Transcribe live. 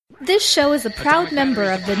This show is a proud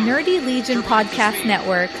member of the Nerdy Legion Podcast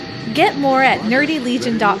Network. Get more at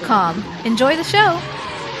nerdylegion.com. Enjoy the show.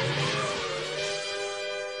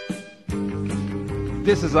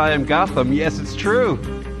 This is I Am Gotham. Yes, it's true.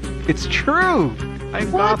 It's true. I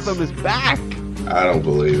Am Gotham is back. I don't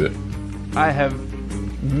believe it. I have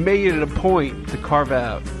made it a point to carve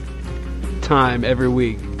out time every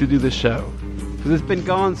week to do the show. Because it's been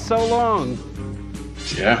gone so long.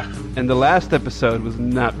 Yeah. And the last episode was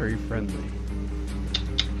not very friendly.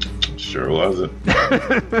 Sure wasn't.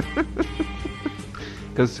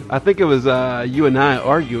 Because I think it was you and I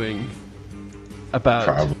arguing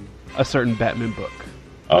about a certain Batman book.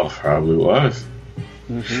 Oh, probably was.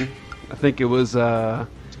 Mm-hmm. I think it was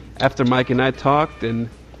after Mike and I talked, and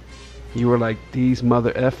you were like, these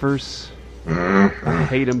mother effers. Mm-hmm. I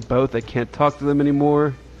hate them both. I can't talk to them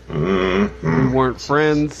anymore. Mm-hmm. We weren't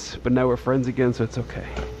friends, but now we're friends again, so it's okay.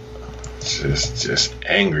 Just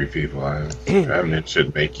angry people. Batman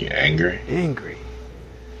should make you angry. Angry.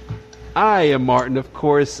 I am Martin, of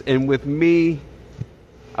course, and with me,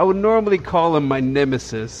 I would normally call him my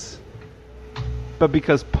nemesis, but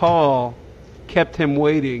because Paul kept him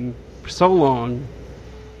waiting for so long,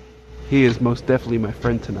 he is most definitely my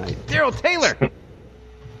friend tonight. Daryl Taylor!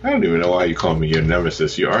 I don't even know why you call me your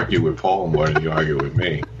nemesis. You argue with Paul more than you argue with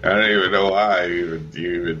me. I don't even know why you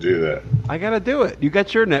even do that. I gotta do it. You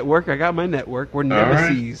got your network, I got my network. We're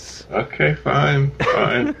nemesis. Right. Okay, fine.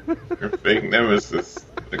 You're a fake nemesis.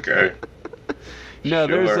 Okay. No,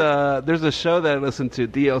 sure. there's a show that I listen to,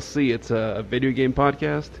 DLC. It's a video game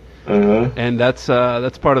podcast, and that's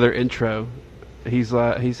part of their intro. He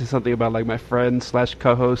says something about like my friend /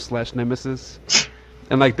 co-host / nemesis,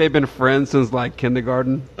 and like they've been friends since like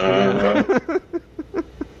kindergarten. I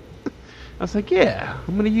was like, yeah,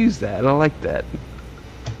 I'm gonna use that. I like that.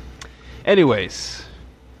 Anyways,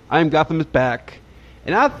 I Am Gotham is back,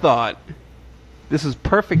 and I thought this was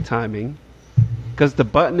perfect timing because the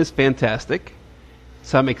button is fantastic.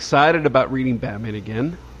 So I'm excited about reading Batman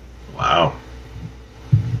again. Wow.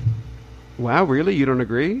 Wow, really? You don't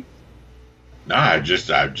agree? No, I'm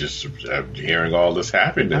hearing all this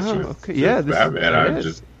happiness. Oh, with, okay. Yeah, with Batman.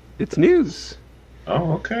 It's news.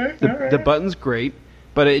 Oh, okay. The button's great,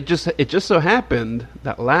 but it just so happened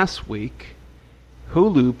that last week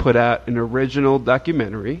Hulu put out an original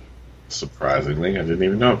documentary. Surprisingly, I didn't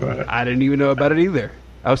even know about it. I didn't even know about it either.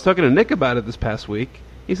 I was talking to Nick about it this past week.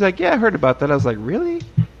 He's like, yeah, I heard about that. I was like, really?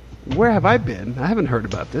 Where have I been? I haven't heard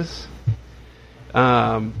about this.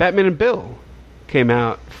 Batman and Bill came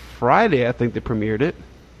out Friday, I think they premiered it.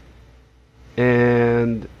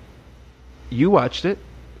 And you watched it.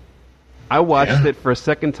 I watched it for a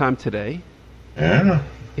second time today. Yeah.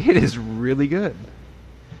 It is really good.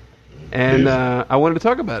 And I wanted to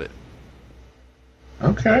talk about it.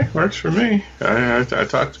 Okay, works for me. I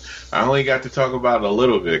only got to talk about it a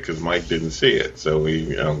little bit because Mike didn't see it. So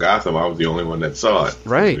Gotham, I was the only one that saw it.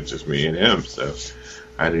 Right. It's just me and him. So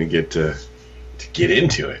I didn't get to get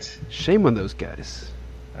into it. Shame on those guys.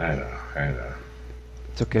 I know.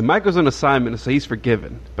 It's okay. Michael's on assignment, so he's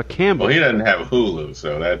forgiven. But Campbell... Well, he doesn't have Hulu,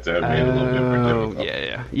 so that made it a little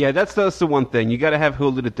different. Yeah, that's the one thing. You got to have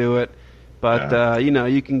Hulu to do it. But,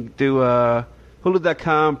 you can do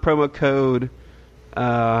Hulu.com, promo code...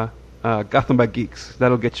 Gotham by Geeks.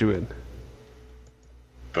 That'll get you in.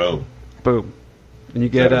 Boom. And you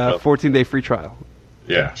get a 14-day free trial.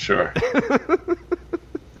 Yeah, sure.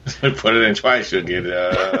 Put it in twice, you'll get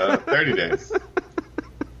 30 days.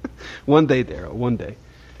 One day, Daryl. One day.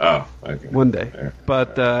 Oh, okay. One day. There.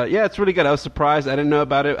 But, it's really good. I was surprised. I didn't know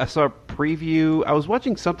about it. I saw a preview. I was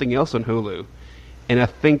watching something else on Hulu, and I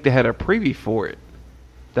think they had a preview for it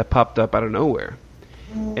that popped up out of nowhere.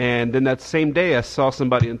 And then that same day, I saw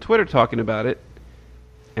somebody on Twitter talking about it,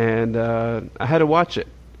 and I had to watch it.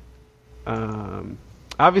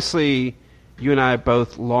 Obviously, you and I are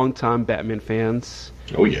both longtime Batman fans.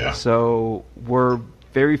 Oh, yeah. So we're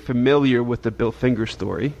very familiar with the Bill Finger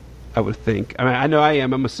story, I would think. I mean, I know I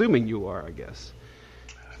am. I'm assuming you are, I guess.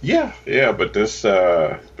 Yeah, but this,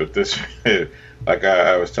 like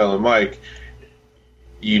I was telling Mike,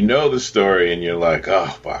 you know the story, and you're like,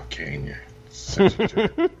 oh, Bob Kane, you're such a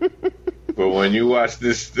jerk. But when you watch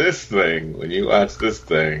this thing,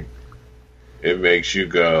 it makes you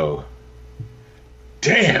go,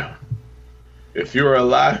 damn, if you were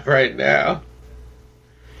alive right now,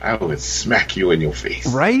 I would smack you in your face.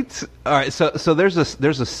 Right? All right, so there's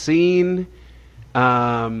a scene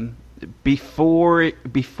before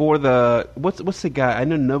the what's the guy? I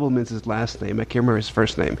know Nobleman's his last name. I can't remember his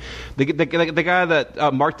first name. The guy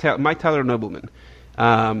that Mike Tyler Nobleman,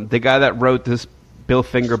 the guy that wrote this Bill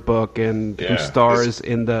Finger book and who stars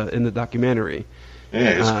in the documentary.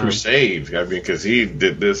 Yeah, his crusade. I mean, because he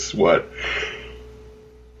did this, for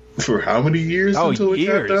how many years until it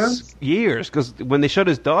got done? Years. Because when they showed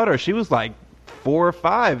his daughter, she was like 4 or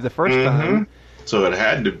 5 the first time. So it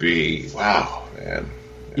had to be, wow, man.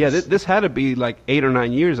 Yeah, this had to be like 8 or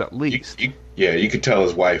 9 years at least. You could tell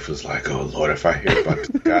his wife was like, oh, Lord, if I hear about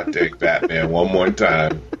the goddamn Batman one more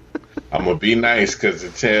time, I'm going to be nice I'm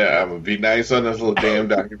going to be nice on this little damn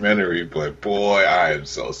documentary. But, boy, I am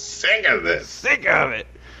so sick of this. Sick of it.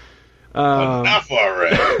 Enough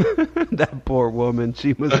already. That poor woman.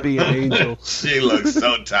 She must be an angel. She looks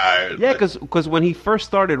so tired. Yeah, because when he first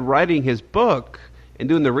started writing his book and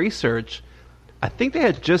doing the research, I think they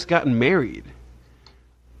had just gotten married.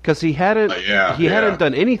 Because he hadn't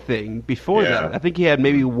done anything before that. I think he had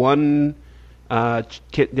maybe one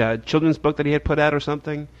children's book that he had put out or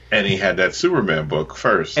something. And he had that Superman book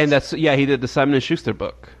first. And he did the Simon & Schuster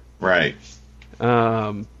book. Right.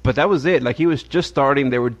 But that was it. Like, he was just starting.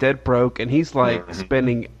 They were dead broke, and he's like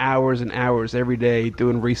spending hours and hours every day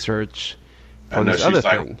doing research for this other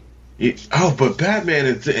thing. But Batman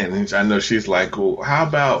is in. And I know she's like, well, how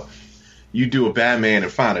about you do a Batman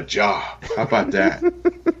and find a job? How about that?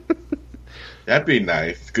 That'd be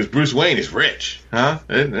nice, because Bruce Wayne is rich, huh?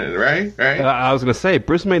 Right? I was going to say,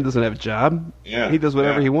 Bruce Wayne doesn't have a job. Yeah, he does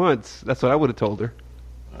whatever he wants. That's what I would have told her.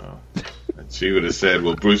 Oh. She would have said,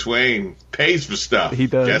 well, Bruce Wayne pays for stuff. He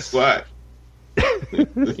does. Guess what?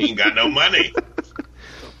 He ain't got no money.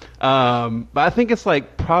 But I think it's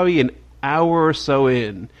like probably an hour or so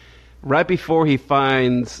in, right before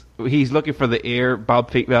he's looking for the heir,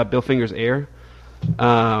 Bill Finger's heir.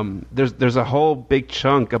 There's a whole big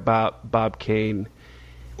chunk about Bob Kane.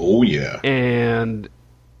 Oh yeah. And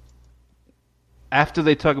after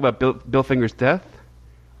they talk about Bill Finger's death,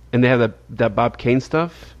 and they have that Bob Kane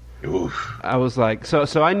stuff, oof. I was like, so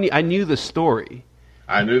I knew the story.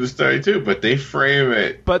 I knew the story too, but they frame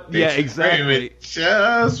it. Frame it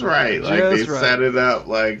just right. Like they set it up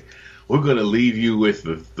like, we're gonna leave you with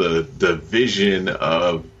the vision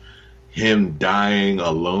of him dying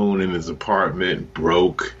alone in his apartment,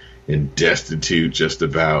 broke and destitute just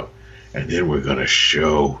about, and then we're gonna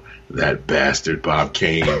show that bastard Bob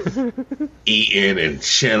Kane eating and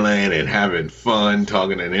chilling and having fun,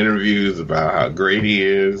 talking in interviews about how great he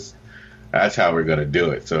is. That's how we're gonna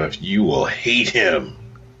do it. So if you will hate him.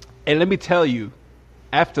 And let me tell you,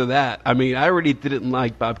 after that, I mean, I already didn't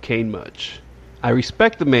like Bob Kane much. I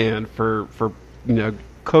respect the man for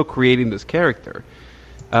co-creating this character.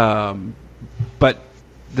 But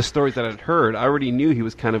the stories that I'd heard, I already knew he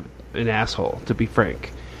was kind of an asshole, to be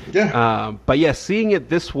frank. Yeah. But yeah, seeing it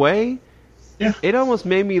this way, it almost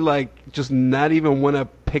made me like just not even want to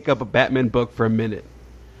pick up a Batman book for a minute.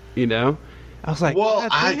 You know? I was like, well,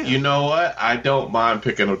 you know what? I don't mind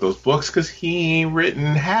picking up those books because he ain't written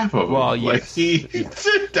half of them. Well, yes. It's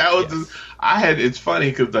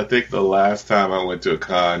funny because I think the last time I went to a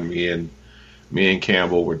con, me and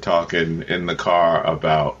Campbell were talking in the car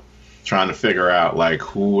about trying to figure out like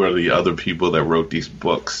who are the other people that wrote these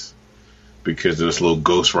books, because of this little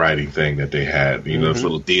ghostwriting thing that they had, this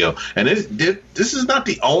little deal. And this is not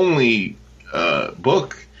the only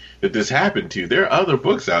book that this happened to. There are other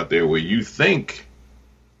books out there where you think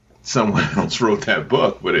someone else wrote that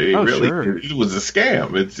book, but it was a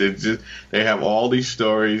scam. It's just they have all these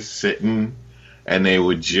stories sitting, and they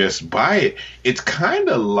would just buy it. It's kind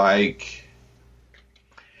of like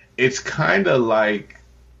I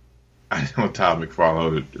know Todd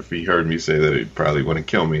McFarlane, if he heard me say that, he'd probably want to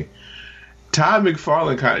kill me. Todd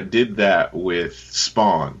McFarlane kind of did that with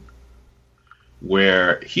Spawn,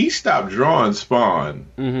 where he stopped drawing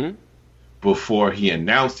Spawn before he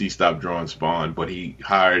announced he stopped drawing Spawn, but he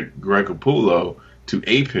hired Greg Capullo to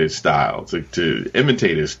ape his style, to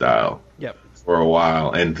imitate his style for a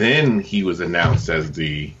while, and then he was announced as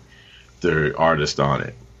the artist on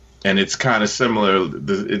it. And it's kind of similar.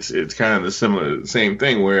 It's kind of the same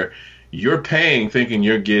thing where you're paying thinking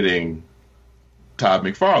you're getting Todd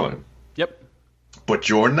McFarlane. Yep. But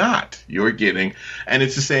you're not. You're getting, and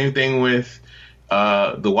it's the same thing with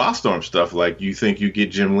the Wildstorm stuff. Like, you think you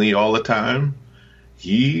get Jim Lee all the time.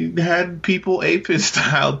 He had people ape his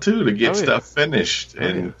style too to get stuff finished,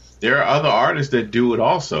 and there are other artists that do it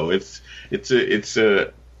also. It's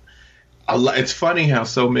funny how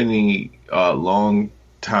so many long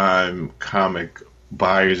time comic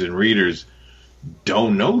buyers and readers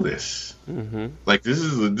don't know this. Like this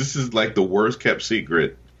is like the worst kept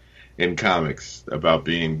secret in comics about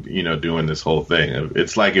being doing this whole thing.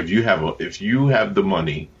 It's like if you have the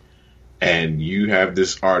money and you have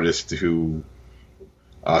this artist who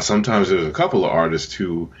sometimes there's a couple of artists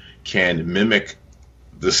who can mimic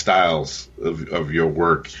the styles of your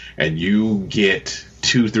work, and you get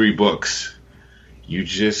 2-3 books, you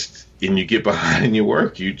get behind in your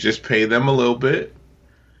work, you just pay them a little bit,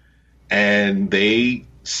 and they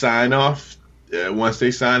sign off. Once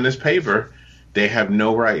they sign this paper, they have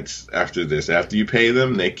no rights after this. After you pay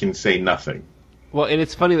them, they can say nothing. Well, and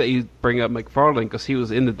it's funny that you bring up McFarlane because he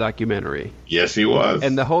was in the documentary. Yes, he was.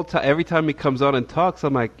 And the whole time, every time he comes on and talks,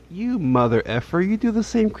 I'm like, "You mother effer! You do the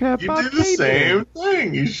same crap." You did the same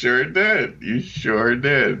thing. You sure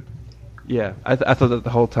did. Yeah, I thought that the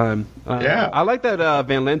whole time. Yeah, I like that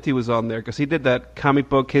Van Lente was on there because he did that comic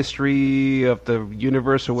book history of the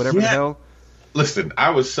universe or whatever the hell. Listen, I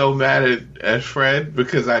was so mad at Fred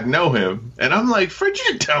because I know him, and I'm like, Fred, you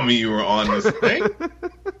didn't tell me you were on this thing.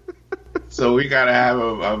 So we gotta have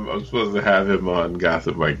him. I'm supposed to have him on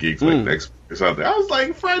Gotham by Geeks like next week or something. I was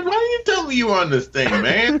like, Fred, why didn't you tell me you were on this thing,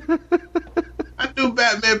 man? I do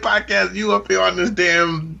Batman podcast. You up here on this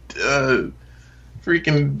damn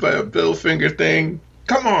freaking Bill Finger thing?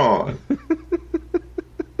 Come on,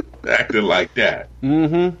 acting like that.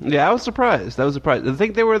 Mm-hmm. Yeah, I was surprised. I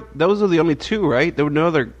think those are the only two, right? There were no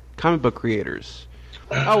other comic book creators.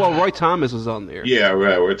 Oh well, Roy Thomas was on there. Yeah,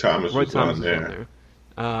 right. Roy Thomas was on there.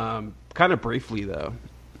 Kind of briefly though.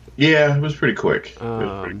 Yeah, it was pretty quick.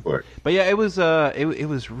 But yeah, it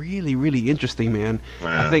was really, really interesting, man.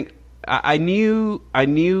 Wow. I think I knew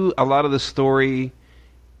a lot of the story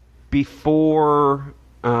before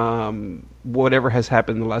whatever has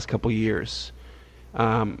happened in the last couple of years.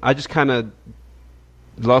 I just kind of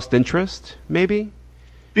lost interest, maybe.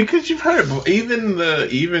 Because you've heard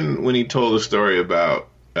even when he told the story about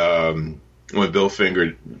when Bill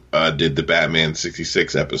Finger did the Batman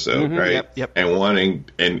 66 episode, right? Yep. And wanting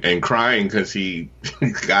and crying because he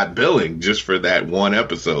got billing just for that one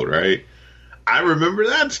episode, right? I remember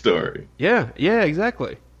that story. Yeah,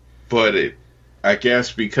 exactly. But I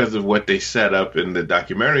guess because of what they set up in the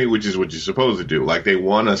documentary, which is what you're supposed to do, like they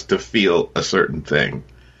want us to feel a certain thing.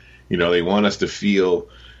 You know, they want us to feel.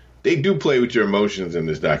 They do play with your emotions in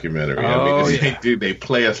this documentary. They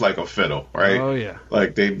play us like a fiddle, right? Oh yeah.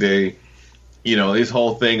 Like they this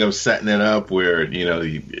whole thing of setting it up where,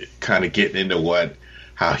 you kind of getting into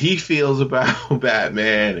how he feels about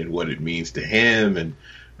Batman and what it means to him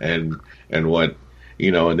and what,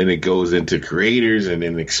 and then it goes into creators and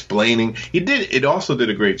then explaining. It also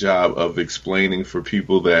did a great job of explaining for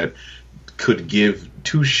people that could give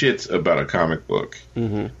two shits about a comic book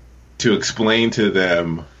to explain to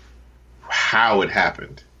them how it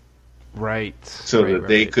happened. Right. So that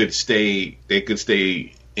they could stay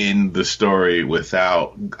in the story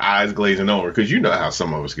without eyes glazing over, because you know how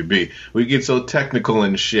some of us could be. We get so technical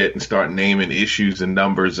and shit and start naming issues and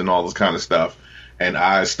numbers and all this kind of stuff, and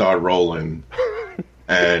eyes start rolling,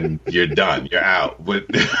 and you're done, you're out. But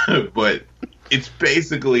it's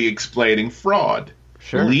basically explaining fraud,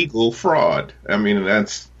 legal fraud. I mean,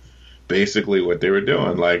 that's basically what they were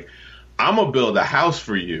doing. Like, I'm gonna build a house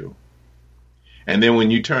for you. And then when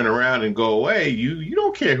you turn around and go away, you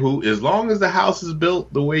don't care who, as long as the house is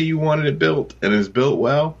built the way you wanted it built and it's built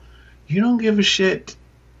well, you don't give a shit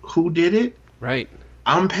who did it. Right.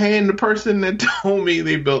 I'm paying the person that told me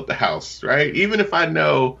they built the house, right? Even if I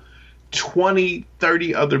know 20,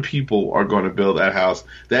 30 other people are going to build that house,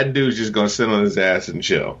 that dude's just going to sit on his ass and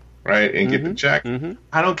chill, right? And get the check.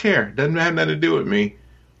 I don't care. Doesn't have nothing to do with me.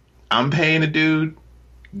 I'm paying the dude,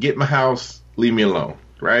 get my house, leave me alone.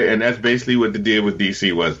 Right, and that's basically what the deal with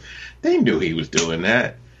DC was. They knew he was doing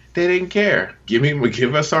that. They didn't care. Give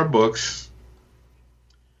us our books.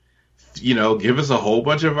 Give us a whole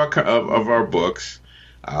bunch of our books.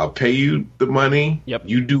 I'll pay you the money. Yep.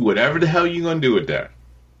 You do whatever the hell you're gonna do with that.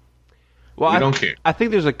 Well, we don't care. I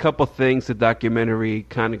think there's a couple things the documentary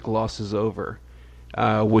kind of glosses over,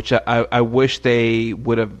 which I wish they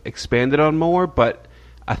would have expanded on more. But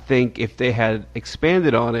I think if they had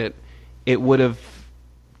expanded on it, it would have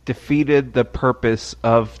defeated the purpose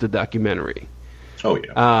of the documentary. Oh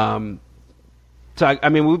yeah. So I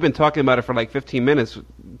mean, we've been talking about it for like 15 minutes.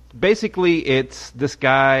 Basically, it's this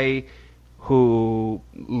guy who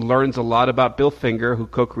learns a lot about Bill Finger, who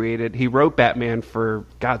co-created. He wrote Batman for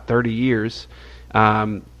 30 years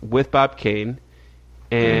with Bob Kane,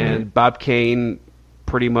 and Bob Kane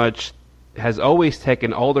pretty much has always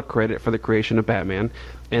taken all the credit for the creation of Batman.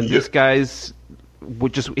 And this guy's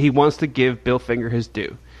he wants to give Bill Finger his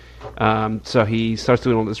due. So he starts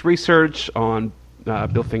doing all this research on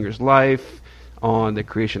Bill Finger's life, on the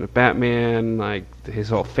creation of Batman, like his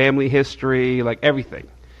whole family history, like everything.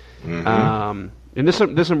 And there's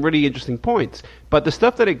some really interesting points. But the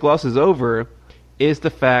stuff that it glosses over is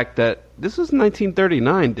the fact that this was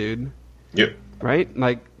 1939, dude. Yep. Right?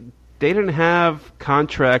 Like, they didn't have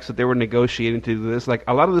contracts that they were negotiating to do this. Like,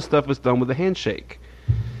 a lot of this stuff was done with a handshake.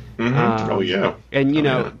 Mm-hmm.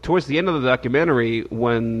 And, towards the end of the documentary,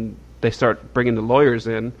 when they start bringing the lawyers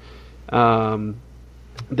in,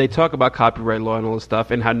 they talk about copyright law and all this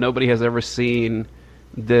stuff, and how nobody has ever seen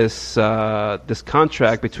this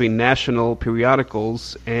contract between National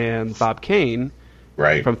Periodicals and Bob Kane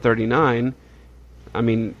from 1939. I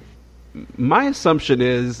mean, my assumption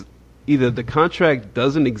is either the contract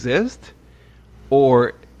doesn't exist,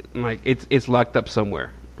 or like it's locked up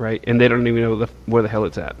somewhere, right? And they don't even know where the hell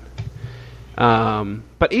it's at.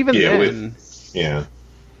 But even then,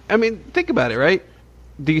 I mean, think about it, right?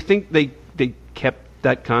 Do you think they kept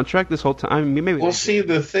that contract this whole time? I mean, maybe. Well, see,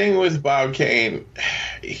 the thing with Bob Kane,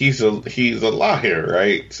 he's a liar,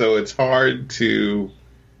 right? So it's hard to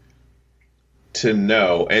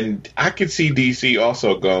know. And I could see DC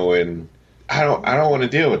also going, I don't want to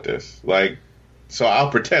deal with this. Like, so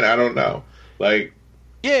I'll pretend I don't know. Like,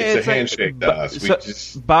 it's a handshake to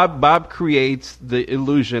us. Bob creates the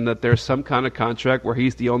illusion that there's some kind of contract where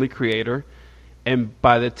he's the only creator. And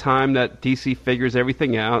by the time that DC figures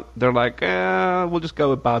everything out, they're like, we'll just go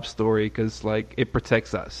with Bob's story because, like, it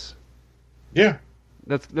protects us. Yeah.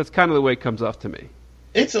 That's kind of the way it comes off to me.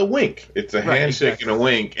 It's a wink. It's a handshake and a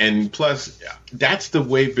wink. And plus, that's the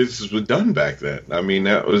way business was done back then. I mean,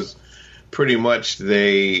 that was pretty much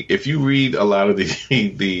if you read a lot of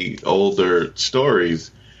the older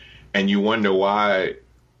stories and you wonder why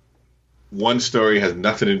one story has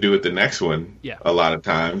nothing to do with the next one. A lot of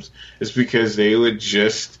times it's because they would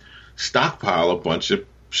just stockpile a bunch of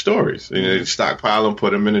stories. They'd stockpile them,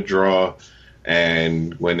 put them in a drawer,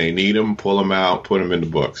 and when they need them, pull them out, put them in the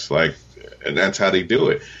books. Like, and that's how they do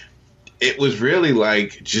it. It was really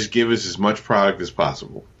like, just give us as much product as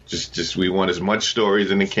possible. Just we want as much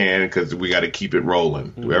stories as we can because we got to keep it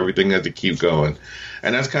rolling. Mm-hmm. Everything has to keep going,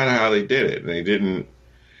 and that's kind of how they did it. And they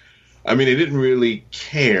didn't really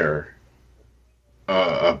care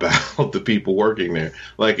about the people working there.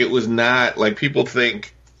 Like, it was not like people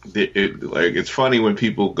think that like, it's funny when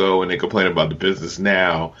people go and they complain about the business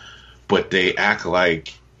now, but they act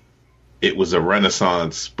like it was a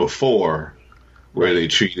renaissance before where they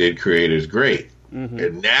treated creators great. Mm-hmm.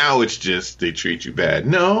 And now it's just they treat you bad.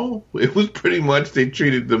 No, it was pretty much they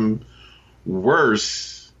treated them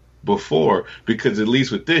worse before, because at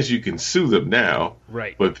least with this you can sue them now.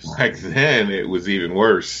 Right. But back then it was even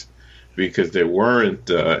worse, because there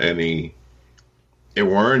weren't any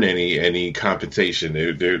compensation.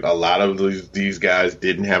 A lot of these guys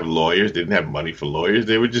didn't have lawyers, didn't have money for lawyers.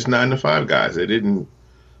 They were just 9-to-5 guys. They didn't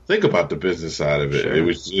think about the business side of it. Sure. It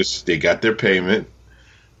was just they got their payment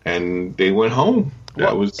and they went home.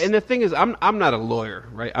 And the thing is, I'm not a lawyer,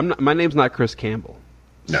 right? My name's not Chris Campbell,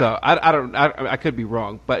 no. So I could be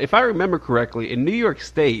wrong. But if I remember correctly, in New York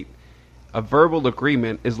State, a verbal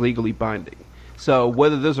agreement is legally binding. So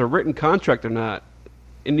whether there's a written contract or not,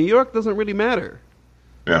 in New York doesn't really matter.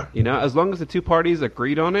 Yeah. As long as the two parties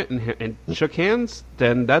agreed on it and shook hands,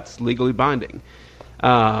 then that's legally binding.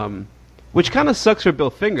 Which kind of sucks for Bill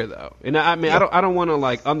Finger, though. And I mean, yeah. I don't want to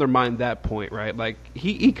like undermine that point, right? Like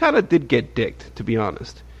he kind of did get dicked, to be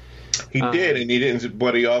honest. He did, and he didn't.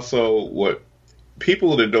 But he also, what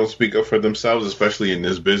people that don't speak up for themselves, especially in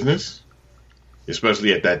this business,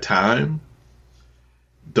 especially at that time,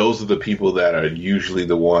 those are the people that are usually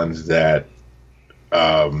the ones that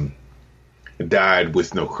died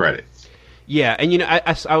with no credit. Yeah, and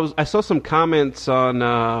I saw some comments on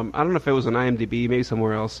I don't know if it was on IMDb, maybe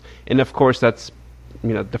somewhere else, and of course that's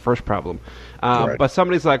the first problem. Right. But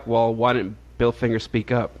somebody's like, well, why didn't Bill Finger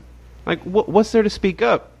speak up? Like, what's there to speak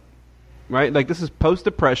up? Right? Like, this is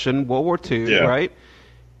post-Depression, World War II, right?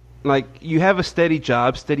 Like, you have a steady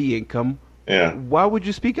job, steady income. Yeah. Why would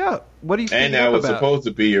you speak up? What are you speaking up about? And that was supposed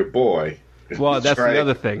to be your boy. Well, that's right. The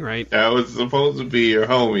other thing, right? That was supposed to be your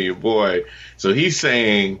homie, your boy. So he's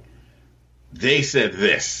saying, they said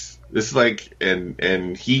this. It's like,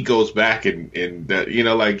 and he goes back and that,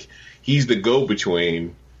 like, he's the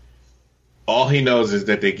go-between. All he knows is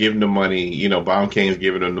that they give him the money. Bob Kane's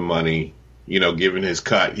giving him the money. Giving his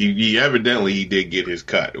cut. He evidently did get his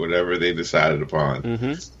cut, whatever they decided upon.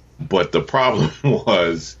 Mm-hmm. But the problem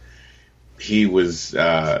was he was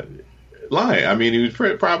lying. I mean, he was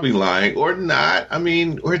probably lying or not. I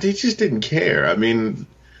mean, or they just didn't care. I mean,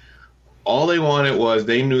 all they wanted was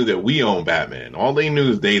they knew that we own Batman. All they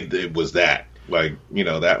knew it was that. Like,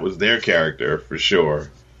 that was their character for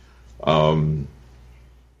sure.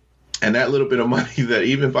 And that little bit of money that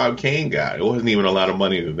even Bob Kane got, it wasn't even a lot of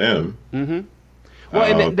money to them. Mm-hmm.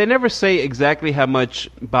 Well, and they never say exactly how much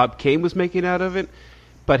Bob Kane was making out of it,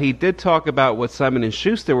 but he did talk about what Simon &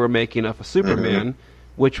 Schuster were making off of Superman,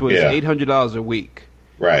 mm-hmm. which was $800 a week.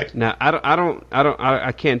 Right. Now,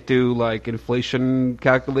 I can't do like inflation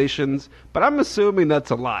calculations, but I'm assuming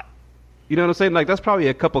that's a lot. You know what I'm saying? Like, that's probably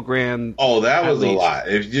a couple grand. Oh, that was a lot.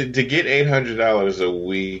 To get $800 a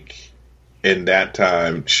week in that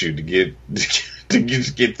time, to get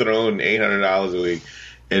thrown $800 a week,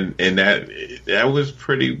 and that was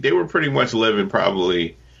pretty. They were pretty much living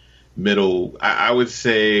probably middle. I would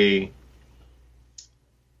say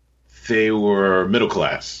they were middle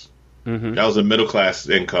class. Mm-hmm. That was a middle class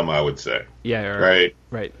income, I would say. Yeah.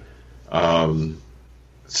 Right.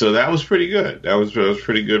 So that was pretty good. That was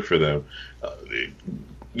pretty good for them. But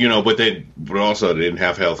also they didn't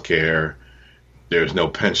have health care. There's no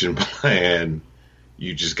pension plan.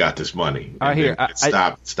 You just got this money.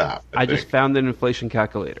 Stop. I just found an inflation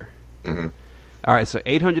calculator. Mm-hmm. All right, so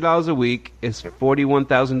 $800 a week is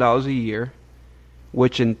 $41,000 a year,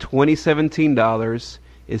 which in 2017 dollars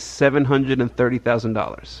is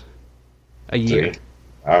 $730,000 a year.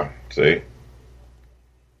 See.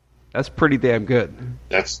 That's pretty damn good.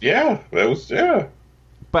 But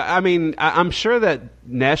I mean, I'm sure that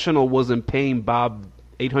National wasn't paying Bob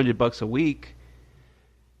 $800 a week.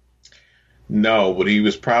 No, but he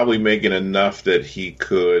was probably making enough that he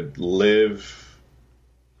could live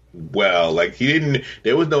well. Like,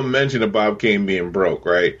 there was no mention of Bob Kane being broke,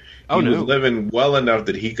 right? He was living well enough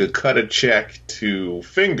that he could cut a check to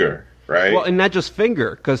Finger, right? Well, and not just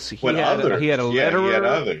Finger, because he had a letterer. He had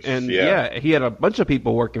others. And he had a bunch of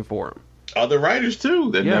people working for him. Other writers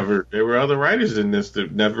too. There were other writers in this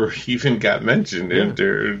that never even got mentioned. Yeah.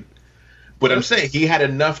 But I'm saying he had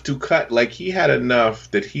enough to cut. Like, he had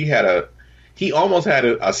enough that he almost had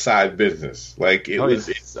a side business. Like,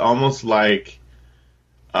 it's almost like,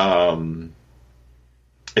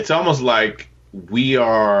 we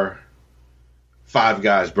are Five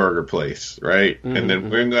Guys Burger Place, right? Mm-hmm. And then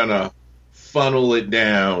we're gonna funnel it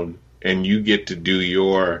down, and you get to do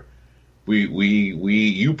your.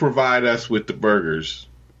 You provide us with the burgers.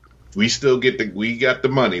 We got the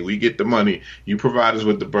money. We get the money. You provide us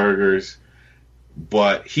with the burgers.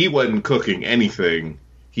 But he wasn't cooking anything.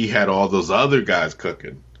 He had all those other guys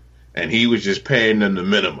cooking, and he was just paying them the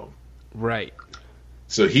minimum. Right.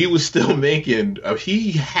 So he was still making.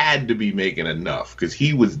 He had to be making enough, because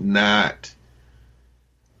he was not.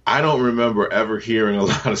 I don't remember ever hearing a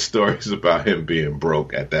lot of stories about him being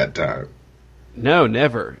broke at that time. No,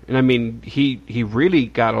 never. And I mean, he really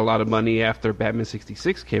got a lot of money after Batman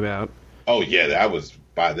 66 came out. Oh yeah, that was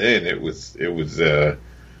by then. It was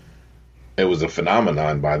a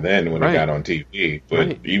phenomenon by then when it got on TV.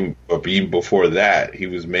 But even before that, he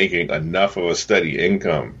was making enough of a steady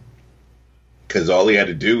income, because all he had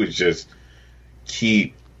to do was just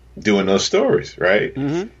keep doing those stories, right?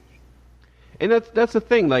 Mm-hmm. And that's the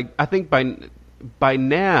thing. Like, I think by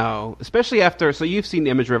now, especially after, so you've seen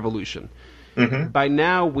Image Revolution. Mm-hmm. By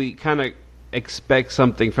now, we kind of expect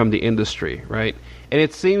something from the industry, right? And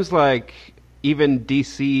it seems like even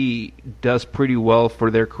DC does pretty well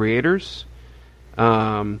for their creators.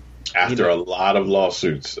 After a lot of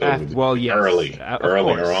lawsuits. Earlier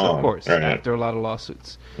on. Of course, right. After a lot of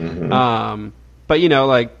lawsuits. Mm-hmm. But,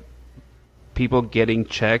 like, people getting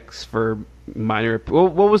checks for minor...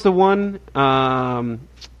 what was the one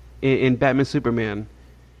in Batman Superman?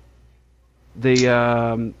 The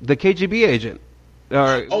KGB agent.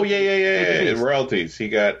 Royalties. He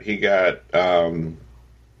got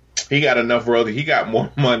enough royalties. He got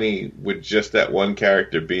more money with just that one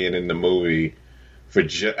character being in the movie.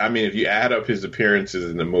 If you add up his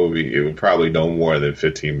appearances in the movie, it would probably no more than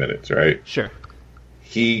 15 minutes, right? Sure.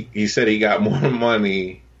 He said he got more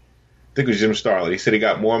money. I think it was Jim Starlin. He said he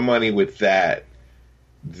got more money with that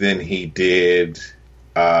than he did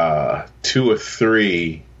 2 or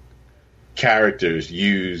 3 characters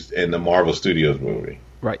used in the Marvel Studios movie.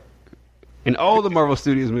 Right. In all the Marvel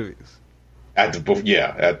Studios movies. At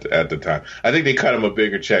the time. I think they cut him a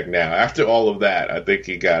bigger check now. After all of that, I think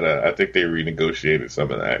they renegotiated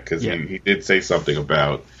some of that, because he did say something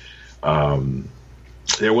about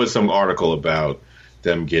there was some article about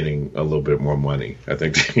them getting a little bit more money. I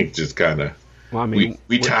think they just kind of we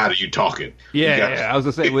tired of you talking. Yeah, I was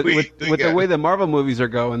gonna say with the way the Marvel movies are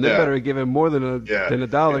going, they better give him more than a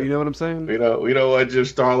dollar. Yeah. You know what I'm saying? We don't want Jim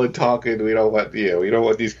Starlin talking. We don't want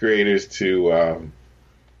these creators to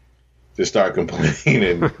start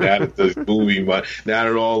complaining now that this movie, now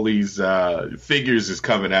that all these figures is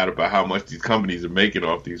coming out about how much these companies are making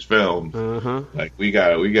off these films. Uh-huh. Like, we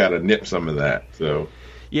gotta nip some of that. So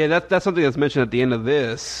yeah, that's something that's mentioned at the end of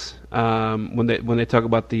this. When they talk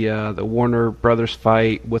about the Warner Brothers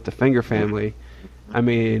fight with the Finger family, I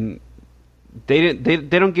mean, they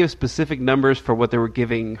don't give specific numbers for what they were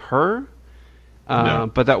giving her,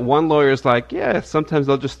 No. But that one lawyer is like, yeah, sometimes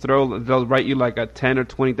they'll write you like a $10,000 or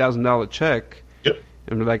 $20,000 check. Yep.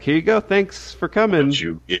 And they're like, here you go, thanks for coming. But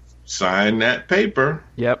you sign that paper.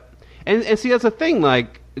 Yep. And see, that's the thing,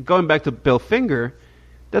 like, going back to Bill Finger,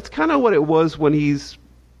 that's kind of what it was when he's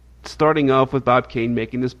starting off with Bob Kane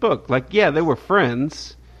making this book. Like, yeah, they were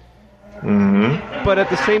friends. Mm-hmm. But at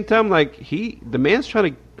the same time, like, the man's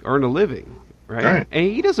trying to earn a living. Right? And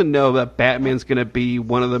he doesn't know that Batman's going to be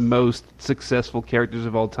one of the most successful characters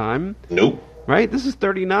of all time. Nope. Right? This is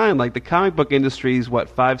 1939. Like, the comic book industry is,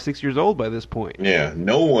 5-6 years old by this point. Yeah,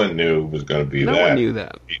 no one knew it was going to be that. No one knew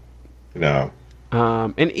that. No.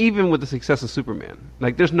 And even with the success of Superman,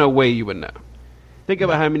 like, there's no way you would know. Think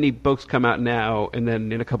about how many books come out now, and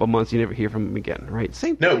then in a couple months you never hear from them again, right?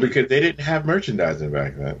 Same thing. No, because they didn't have merchandising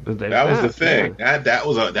back then. That was the thing.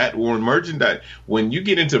 Yeah. When you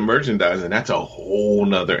get into merchandising, that's a whole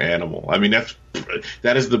nother animal. I mean,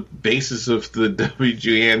 that is the basis of the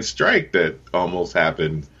WGN strike that almost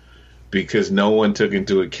happened because no one took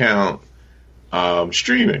into account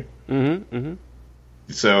streaming. Mm-hmm, mm-hmm.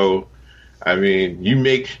 So, I mean,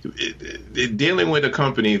 dealing with a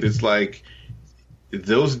company that's like.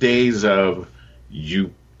 Those days of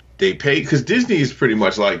they pay because Disney is pretty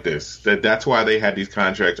much like this. That's why they had these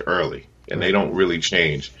contracts early, and they don't really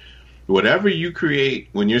change. Whatever you create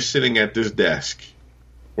when you're sitting at this desk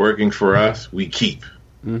working for us, we keep.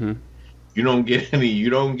 Mm-hmm. You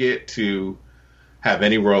don't get to have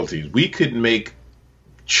any royalties. We could make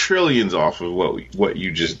trillions off of what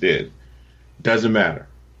you just did. Doesn't matter.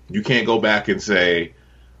 You can't go back and say,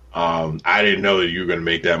 I didn't know that you were going to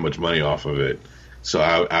make that much money off of it. So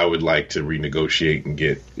I would like to renegotiate and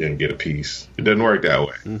get a piece. It doesn't work that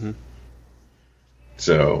way. Mm-hmm.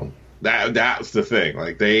 So that's the thing.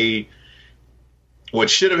 Like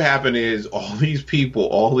what should have happened is all these people,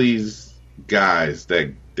 all these guys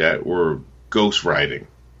that were ghostwriting,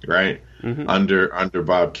 right, mm-hmm. under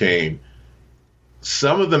Bob Kane.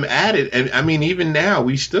 Some of them added, and I mean, even now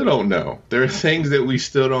we still don't know. There are things that we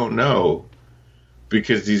still don't know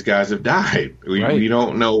because these guys have died. We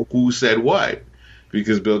don't know who said what.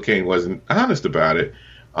 Because Bill Kane wasn't honest about it.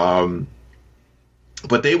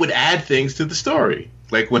 But they would add things to the story.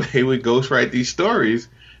 Like when they would ghostwrite these stories,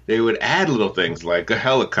 they would add little things like a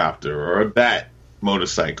helicopter or a bat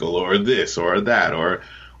motorcycle or this or that or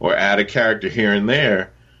add a character here and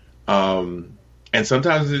there. And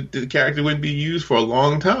sometimes the character wouldn't be used for a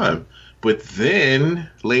long time. But then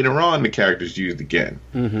later on, the character's used again.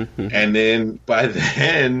 Mm-hmm. And then by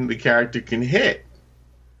then, the character can hit.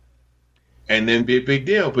 And then be a big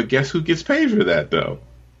deal. But guess who gets paid for that, though?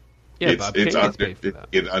 Yeah, Bob Kane gets paid for that.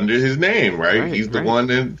 It's under his name, right? He's the one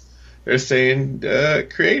that they're saying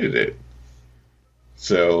created it.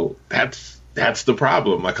 So that's the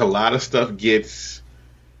problem. Like a lot of stuff gets...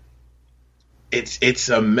 It's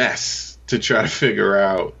a mess to try to figure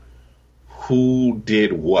out who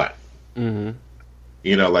did what. Mm-hmm.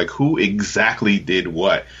 You know, like who exactly did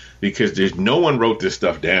what. Because there's no one wrote this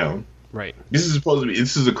stuff down. Right. This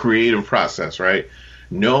is a creative process, right?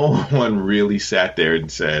 No one really sat there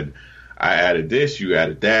and said, I added this, you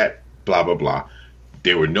added that, blah, blah, blah.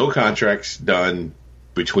 There were no contracts done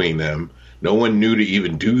between them. No one knew to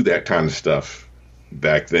even do that kind of stuff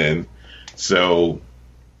back then. So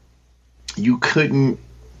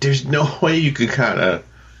there's no way you could kind of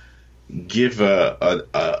give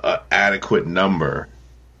a adequate number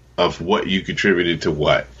of what you contributed to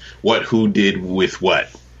what who did with what.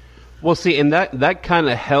 Well, see, and that kind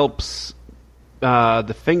of helps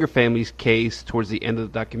the Finger family's case towards the end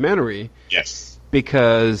of the documentary. Yes.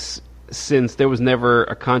 Because since there was never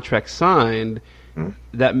a contract signed,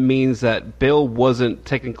 that means that Bill wasn't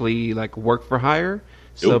technically like work for hire.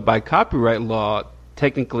 So by copyright law,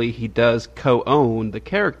 technically he does co-own the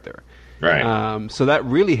character. Right. So that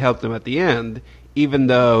really helped him at the end, even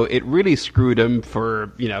though it really screwed him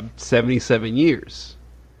for 77 years.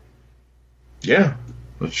 Yeah.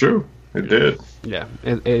 That's true. It did. Yeah,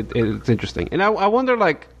 it's interesting, and I wonder,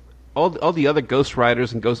 like, all the other ghost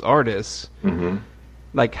writers and ghost artists, mm-hmm.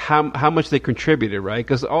 like how much they contributed, right?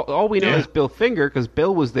 Because all we know is Bill Finger, because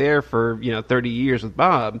Bill was there for 30 years with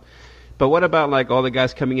Bob. But what about like all the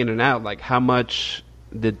guys coming in and out? Like, how much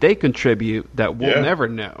did they contribute that we'll never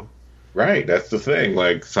know? Right, that's the thing.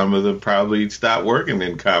 Like, some of them probably stopped working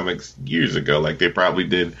in comics years ago. Like, they probably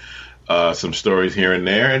did some stories here and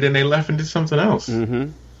there, and then they left and did something else.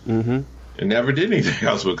 Mm-hmm. Mm-hmm. And never did anything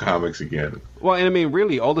else with comics again. Well, and I mean,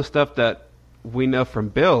 really, all the stuff that we know from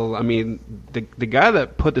Bill, I mean, the guy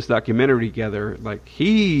that put this documentary together, like,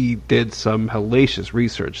 he did some hellacious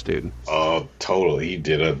research, dude. Oh, totally. He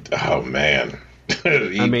did oh, man.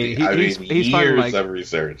 He's years like, of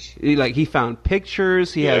research. He found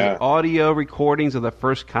pictures. He has audio recordings of the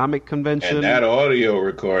first comic convention. And that audio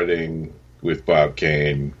recording with Bob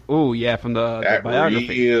Kane. Oh yeah, from the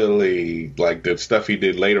biography. Really, like the stuff he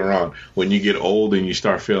did later on. When you get old and you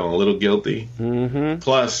start feeling a little guilty. Mm-hmm.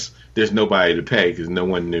 Plus, there's nobody to pay because no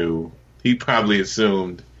one knew. He probably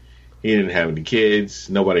assumed he didn't have any kids.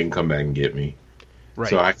 Nobody can come back and get me. Right.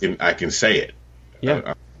 So I can say it.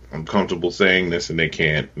 Yeah. I'm comfortable saying this, and they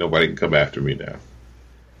can't. Nobody can come after me now.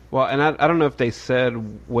 Well, and I don't know if they said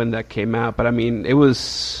when that came out, but I mean, it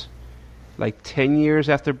was like 10 years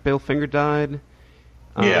after Bill Finger died.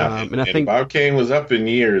 Yeah, and I think Bob Kane was up in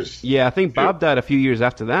years. Yeah, I think Bob died a few years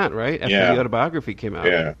after that, right? After the autobiography came out.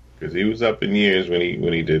 Yeah, because he was up in years when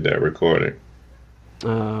he did that recording.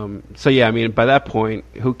 So yeah, I mean, by that point,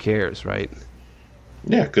 who cares, right?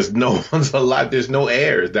 Yeah, because no one's alive. There's no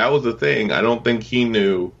heirs. That was the thing. I don't think he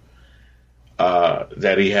knew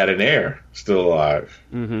that he had an heir still alive.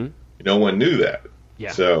 Mm-hmm. No one knew that.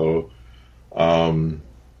 Yeah. So, so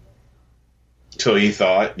he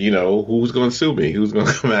thought, who's going to sue me? Who's going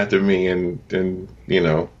to come after me? And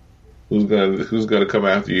who's going to come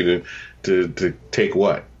after you to take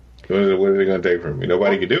what? What are they going to take from me?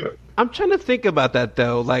 Nobody can do it. I'm trying to think about that,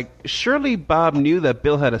 though. Like, surely Bob knew that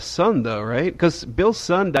Bill had a son, though, right? Because Bill's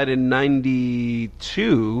son died in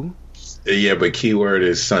 92. Yeah, but keyword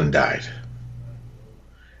is son died.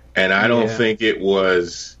 And I don't think it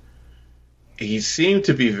was... He seemed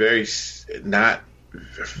to be very... not...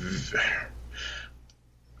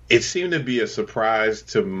 It seemed to be a surprise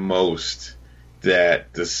to most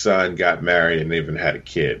that the son got married and even had a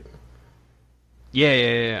kid.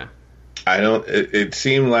 Yeah. It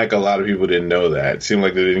seemed like a lot of people didn't know that. It seemed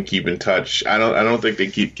like they didn't keep in touch. I don't think they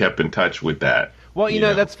kept in touch with that. Well, you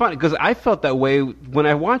know, that's funny because I felt that way when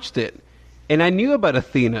I watched it, and I knew about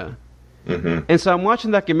Athena, and so I'm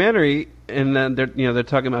watching the documentary, and then they're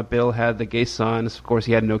talking about Bill had the gay son. Of course,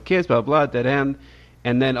 he had no kids. Blah blah. Dead end.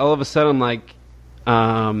 And then all of a sudden, like,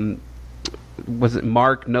 was it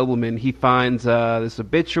Mark Nobleman? He finds this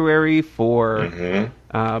obituary for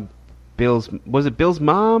Bill's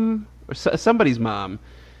mom or somebody's mom,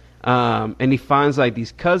 and he finds like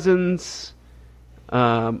these cousins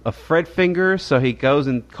of Fred Finger. So he goes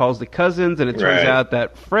and calls the cousins, and it turns out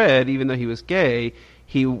that Fred, even though he was gay,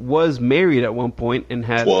 he was married at one point and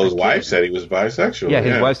had. Well, his wife said he was bisexual. Yeah,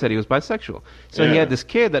 his wife said he was bisexual. So he had this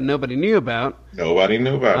kid that nobody knew about. Nobody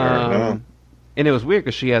knew about her. No. And it was weird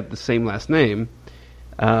because she had the same last name.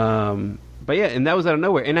 But yeah, and that was out of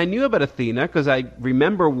nowhere. And I knew about Athena because I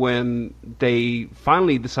remember when they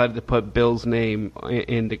finally decided to put Bill's name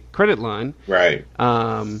in the credit line. Right.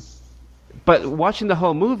 But watching the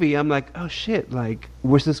whole movie, I'm like, oh shit, like,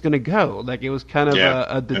 where's this going to go? Like, it was kind of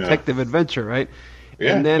a detective adventure, right?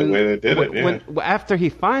 Yeah, and then the way they did it, when after he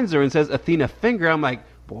finds her and says Athena Finger, I'm like,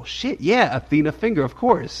 well, shit, yeah, Athena Finger, of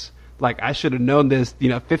course. Like, I should have known this,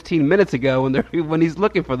 15 minutes ago when he's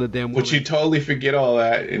looking for the damn woman. But you totally forget all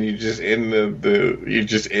that, and you just end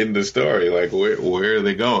the story. Like, where are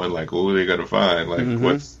they going? Like, who are they gonna find? Like,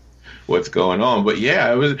 what's going on? But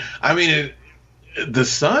yeah, it was. I mean, the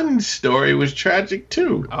son's story was tragic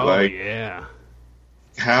too. Oh, like, yeah.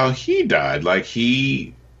 How he died. Like,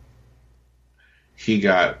 he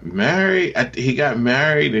got married. He got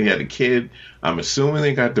married and he had a kid. I'm assuming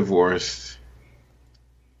they got divorced.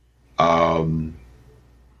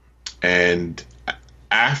 And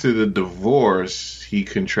after the divorce, he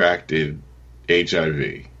contracted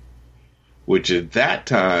HIV, which at that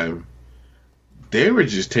time, they were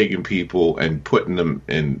just taking people and putting them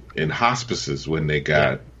in hospices when they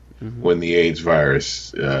got, when the AIDS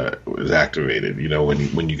virus was activated,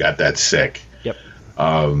 when you got that sick. Yep.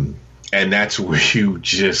 And that's where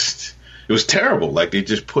it was terrible. Like, they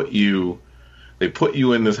just put you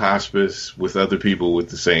in this hospice with other people with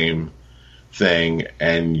the same thing,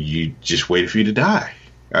 and you just waited for you to die.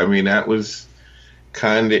 I mean, that was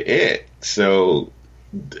kind of it. So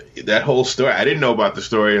that whole story, I didn't know about the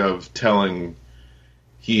story of telling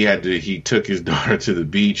he took his daughter to the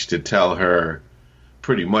beach to tell her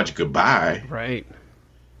pretty much goodbye. Right.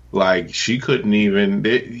 Like, she couldn't even,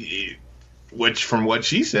 which from what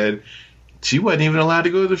she said, she wasn't even allowed to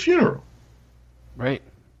go to the funeral. Right.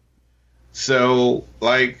 So,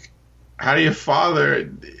 like, how do your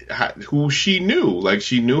father, who she knew, like,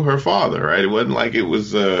 she knew her father, right? It wasn't like it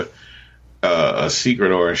was a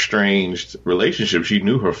secret or estranged relationship. She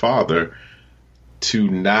knew her father. To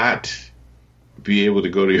not be able to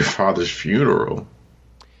go to your father's funeral.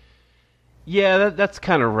 Yeah, that's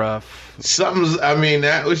kind of rough.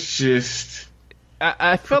 That was just...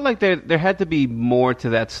 I felt like there had to be more to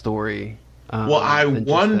that story. Well, I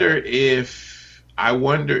wonder if I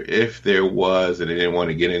wonder if there was, and I didn't want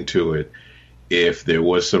to get into it, if there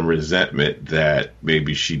was some resentment that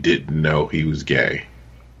maybe she didn't know he was gay.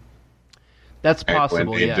 That's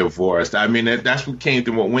possible. When they divorced, I mean, that's what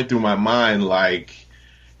went through my mind. Like,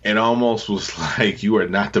 it almost was like you are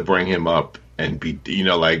not to bring him up and be,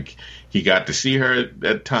 like he got to see her at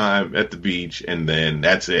that time at the beach, and then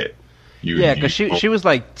that's it. Because she was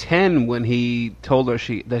like 10 when he told her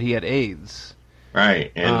that he had AIDS.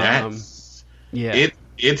 Right, and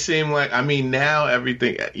It seemed like, I mean, now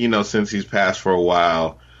everything, since he's passed for a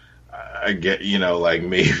while, I get, like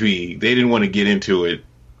maybe they didn't want to get into it,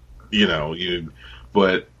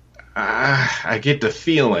 but I get the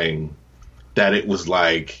feeling that it was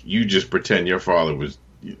like you just pretend your father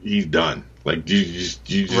he's done. Like you just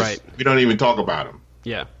right. We don't even talk about him.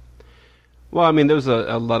 Yeah. Well, I mean, there was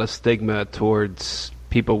a lot of stigma towards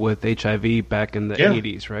people with HIV back in the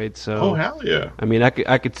 80s, right? So, oh hell yeah! I mean, I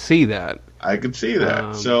could see that. I could see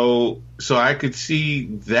that. So I could see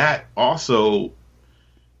that also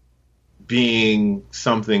being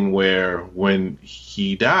something where when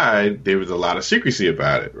he died, there was a lot of secrecy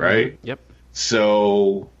about it, right? Yep.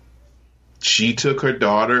 So she took her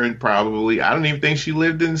daughter and probably, I don't even think she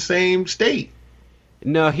lived in the same state.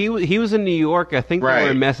 No, he was in New York. I think they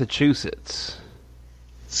were in Massachusetts.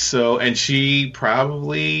 So, and she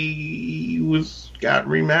probably got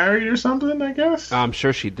remarried or something, I guess. I'm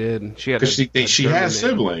sure she did. She had she has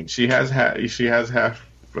siblings. She has half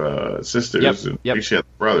sisters, and I think she has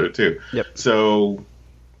a brother too. Yep. So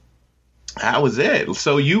that was it.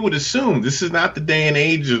 So you would assume this is not the day and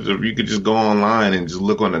age of you could just go online and just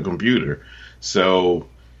look on a computer. So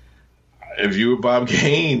if you were Bob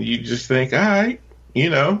Kane, you just think, all right,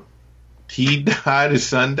 he died, his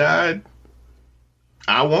son died,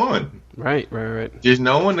 I won. Right. There's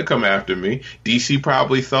no one to come after me. DC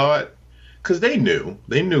probably thought, because they knew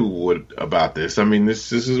what about this. I mean,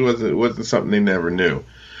 this wasn't something they never knew.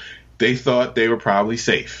 They thought they were probably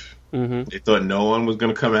safe. Mm-hmm. They thought no one was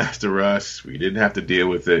going to come after us. We didn't have to deal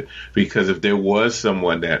with it, because if there was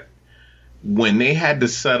someone that, when they had to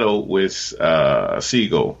settle with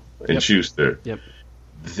Siegel and Schuster,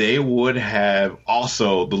 they would have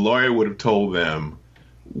also, the lawyer would have told them,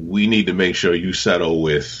 we need to make sure you settle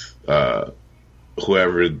with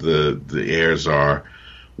whoever the heirs are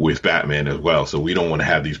with Batman as well. So we don't want to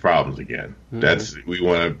have these problems again. Mm-hmm. We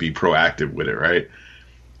want to be proactive with it, right?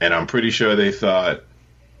 And I'm pretty sure they thought,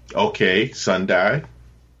 okay, son died.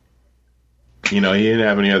 He didn't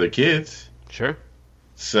have any other kids. Sure.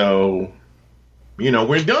 So,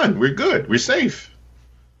 we're done. We're good. We're safe.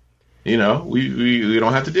 We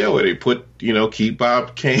don't have to deal with it. Keep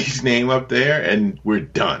Bob Kane's name up there, and we're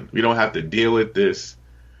done. We don't have to deal with this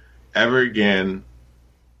ever again.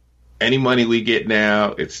 Any money we get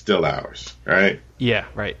now, it's still ours, right? Yeah,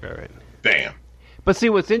 right. Bam. But see,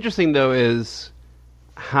 what's interesting, though, is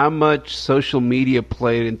how much social media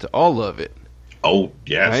played into all of it. Oh,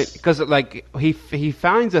 yes. Right? Because, he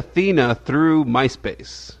finds Athena through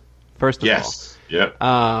MySpace, first of all. Yes, yep.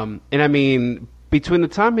 And, I mean, between the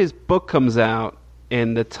time his book comes out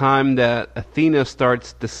and the time that Athena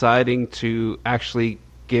starts deciding to actually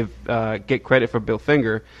get credit for Bill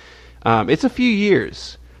Finger, it's a few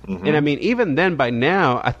years. Mm-hmm. And I mean, even then, by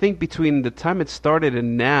now, I think between the time it started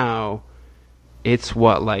and now, it's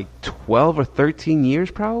 12 or 13 years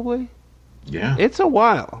probably? Yeah. It's a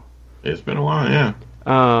while. It's been a while, yeah.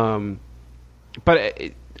 But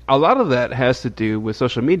a lot of that has to do with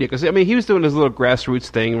social media, because I mean, he was doing his little grassroots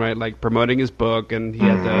thing, right? Like promoting his book, and he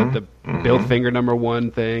had the Bill Finger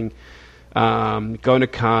 #1 thing, going to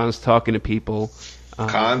cons, talking to people.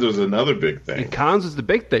 Cons was another big thing. Cons was the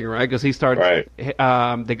big thing, right? Because he started. Right.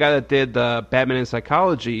 The guy that did the Batman in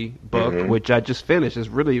Psychology book, which I just finished, is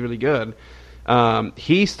really, really good.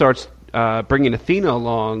 He starts bringing Athena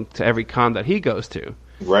along to every con that he goes to.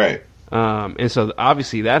 Right. And so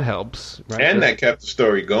obviously that helps, right? And that kept the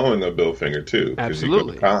story going of Bill Finger too.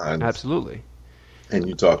 Absolutely. You go to cons, absolutely. And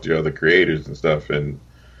you talk to your other creators and stuff, and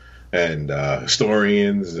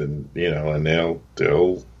historians, and and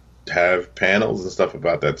they'll have panels and stuff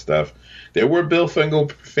about that stuff. There were Bill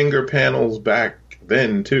Finger panels back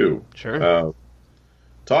then too. Sure.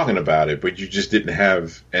 Talking about it, but you just didn't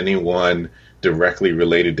have anyone directly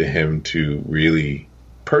related to him to really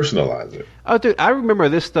personalize it. Oh, dude, I remember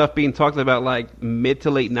this stuff being talked about mid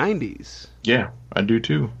to late 90s. Yeah, I do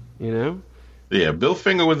too. Yeah, Bill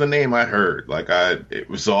Finger was a name I heard. It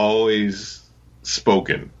was always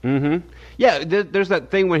spoken. Mm-hmm. Yeah, there's that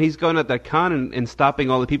thing when he's going at that con and stopping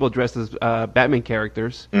all the people dressed as Batman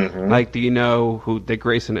characters. Mm-hmm. Do you know who Dick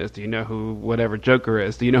Grayson is? Do you know who whatever Joker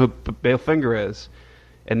is? Do you know who Bill Finger is?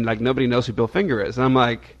 And nobody knows who Bill Finger is. And I'm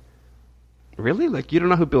like, Really? Like, you don't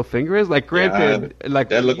know who Bill Finger is? Like, granted, like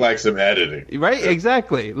that looked like some editing, right?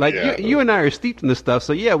 Exactly. Like, you and I are steeped in this stuff,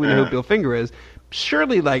 so yeah, we know who Bill Finger is.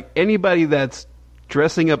 Surely, like, anybody that's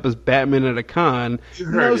dressing up as Batman at a con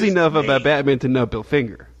knows enough about Batman to know Bill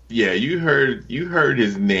Finger. Yeah, you heard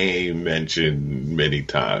his name mentioned many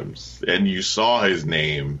times, and you saw his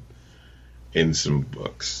name in some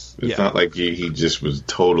books. It's not like he just was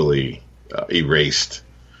totally erased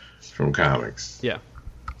from comics. Yeah.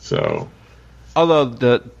 So, although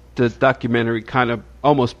the documentary kind of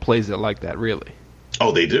almost plays it like that, really.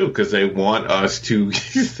 Oh, they do, because they want us to.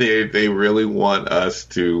 they really want us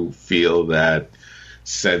to feel that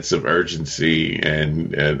sense of urgency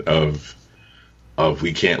and of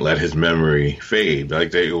we can't let his memory fade.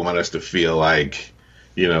 Like, they want us to feel like,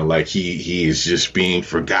 you know, like he is just being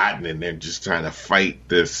forgotten, and they're just trying to fight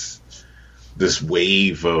this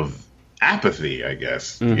wave of apathy, I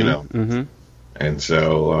guess. Mm-hmm, you know. Mm-hmm. And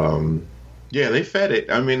so, they fed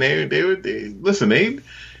it. I mean, they did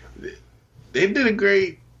a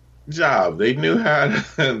great job. They knew how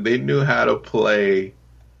to play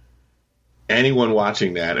anyone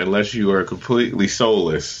watching that, unless you are completely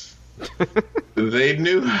soulless. They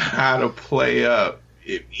knew how to play up,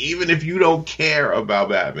 even if you don't care about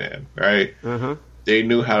Batman, right? Uh-huh. They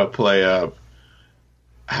knew how to play up.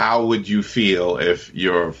 How would you feel if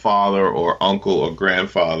your father or uncle or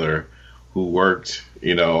grandfather, who worked,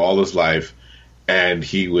 you know, all his life, and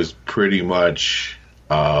he was pretty much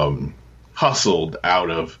hustled out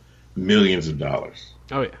of millions of dollars?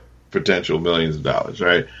 Oh, yeah. Potential millions of dollars,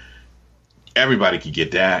 right? Everybody could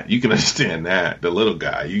get that. You can understand that. The little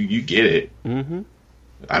guy, you get it. Mm-hmm.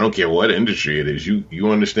 I don't care what industry it is.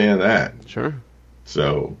 You understand that. Sure.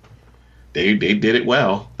 So they did it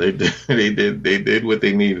well. They did what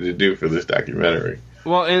they needed to do for this documentary.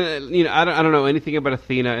 Well, and you know, I don't know anything about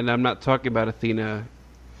Athena, and I'm not talking about Athena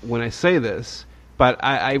when I say this, but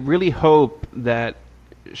I really hope that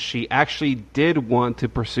she actually did want to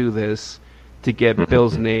pursue this to get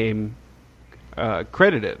Bill's name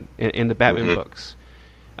credited in the Batman books,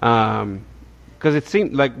 because it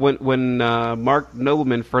seemed like when Mark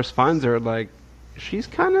Nobleman first finds her, like, she's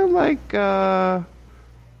kind of like I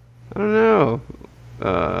don't know,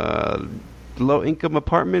 low income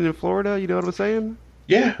apartment in Florida. You know what I'm saying?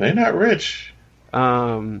 Yeah, they're not rich.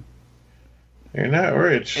 They're not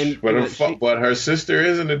rich, but her sister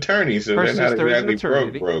is an attorney, so they're not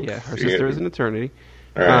exactly broke. Yeah, her sister is an attorney.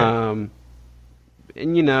 Right.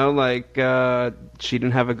 And you know, like, she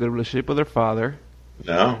didn't have a good relationship with her father.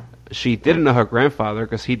 No. She didn't know her grandfather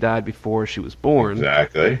because he died before she was born.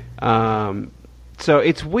 Exactly. So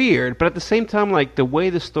it's weird, but at the same time, like, the way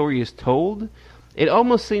the story is told, it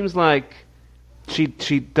almost seems like she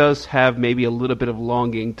does have maybe a little bit of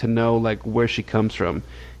longing to know, like, where she comes from.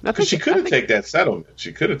 Because she could have taken that settlement.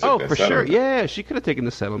 She could have taken that settlement. Sure. Yeah, she could have taken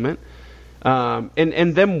the settlement.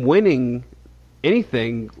 And them winning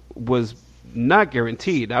anything was not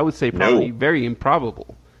guaranteed. I would say probably very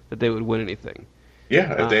improbable that they would win anything.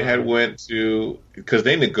 Yeah, if they had went to, because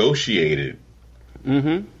they negotiated.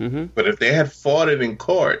 Mm-hmm. Mm-hmm. But if they had fought it in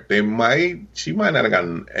court, she might not have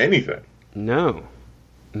gotten anything. No.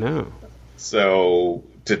 So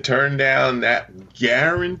to turn down that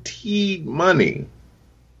guaranteed money,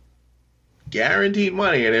 and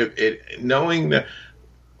it knowing that,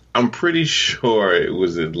 I'm pretty sure it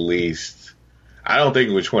was at least, I don't think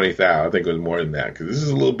it was 20,000. I think it was more than that, because this is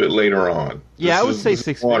a little bit later on. Yeah, I would say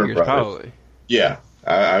 6 figures probably. Yeah,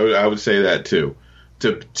 I would say that too.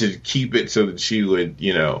 To keep it so that she would,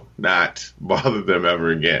 you know, not bother them ever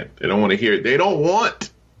again. They don't want to hear it. They don't want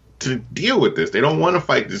to deal with this. They don't want to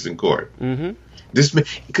fight this in court. Mm-hmm.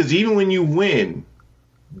 Because even when you win,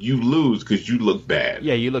 you lose because you look bad.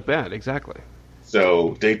 Yeah, you look bad. Exactly.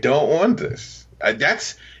 So they don't want this.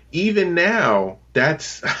 That's even now.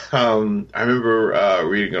 That's I remember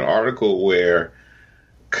reading an article where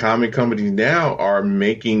comic companies now are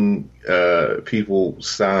making people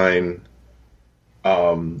sign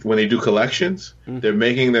when they do collections. Mm-hmm. They're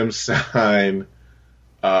making them sign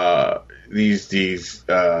these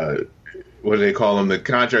what do they call them? The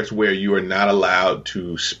contracts where you are not allowed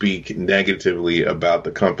to speak negatively about the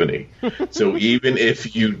company. So even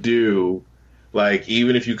if you do, like,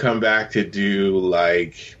 even if you come back to do,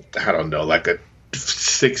 like, I don't know, like a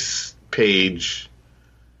 6-page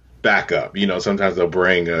backup, you know, sometimes they'll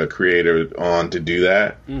bring a creator on to do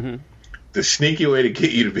that. Mm-hmm. The sneaky way to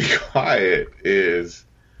get you to be quiet is,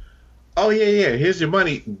 oh, yeah, here's your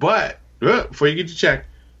money, but before you get your check,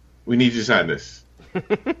 we need you to sign this.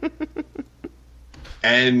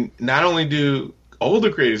 And not only do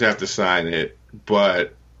older creators have to sign it,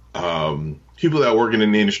 but people that are working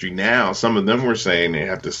in the industry now, some of them were saying they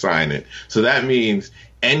have to sign it. So that means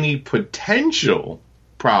any potential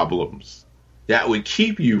problems that would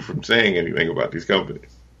keep you from saying anything about these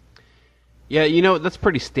companies. Yeah, you know, that's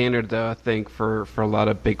pretty standard, though, I think, for a lot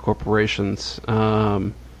of big corporations.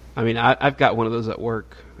 I mean, I've got one of those at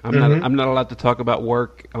work. I'm not allowed to talk about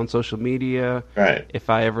work on social media. Right. If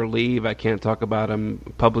I ever leave, I can't talk about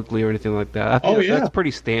them publicly or anything like that. I think that's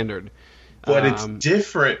pretty standard. But it's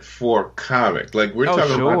different for comic. Like, we're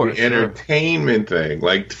talking about the entertainment thing.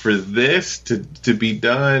 Like, for this to be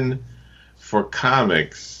done for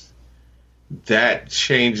comics, that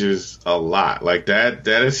changes a lot. Like, that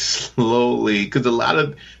is slowly... Because a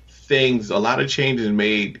lot of changes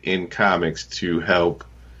made in comics to help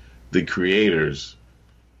the creators.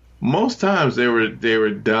 Most times they were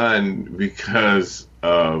done because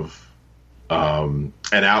of an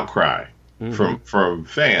outcry from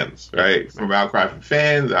fans, right? From outcry from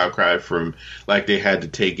fans, outcry from, like, they had to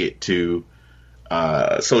take it to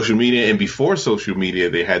social media, and before social media,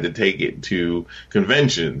 they had to take it to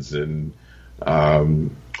conventions and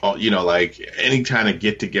like any kind of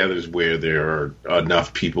get-togethers where there are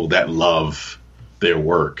enough people that love their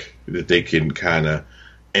work that they can kind of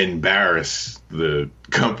embarrass the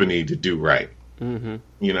company to do right. Mm-hmm.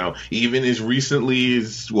 You know, even as recently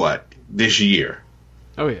as this year.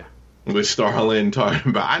 Oh yeah, with Starlin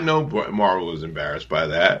talking about. I know Marvel was embarrassed by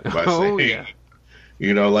that. By saying, yeah.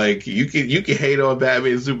 You know, like you can hate on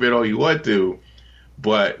Batman and Superman all you want to,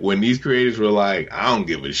 but when these creators were like, I don't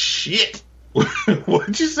give a shit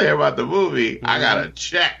what you say about the movie, I got a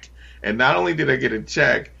check, and not only did I get a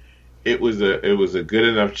check, it was a good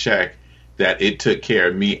enough check that it took care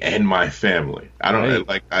of me and my family. I don't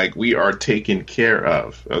like we are taken care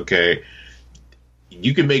of. Okay,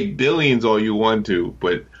 you can make billions all you want to,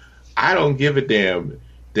 but I don't give a damn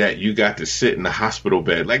that you got to sit in the hospital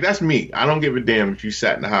bed. Like, that's me. I don't give a damn if you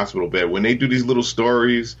sat in the hospital bed. When they do these little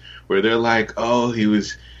stories where they're like, oh, he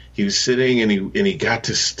was sitting and he got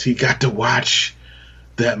to watch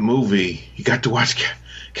that movie. He got to watch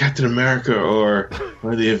Captain America or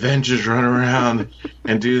the Avengers run around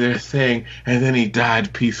and do their thing, and then he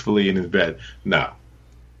died peacefully in his bed. No.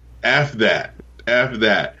 F that.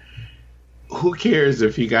 Who cares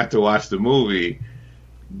if he got to watch the movie?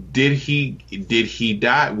 Did he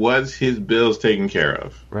die? Was his bills taken care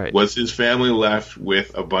of? Right. Was his family left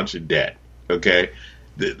with a bunch of debt? Okay?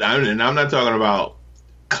 And I'm not talking about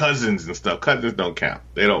cousins and stuff. Cousins don't count.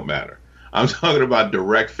 They don't matter. I'm talking about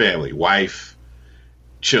direct family, wife,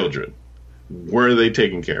 children. Were they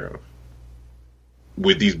taken care of?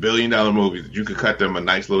 With these billion-dollar movies, you could cut them a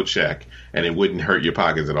nice little check, and it wouldn't hurt your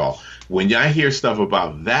pockets at all. When I hear stuff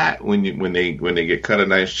about that, when they get cut a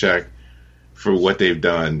nice check for what they've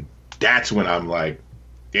done, that's when I'm like,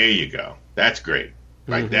 there you go. That's great.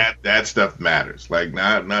 Like that stuff matters. Like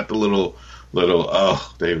not the little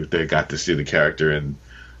they got to see the character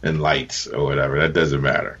in lights or whatever. That doesn't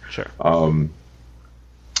matter. Sure.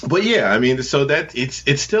 But yeah, I mean, so that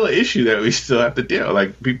it's still an issue that we still have to deal.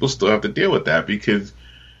 Like, people still have to deal with that because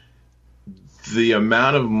the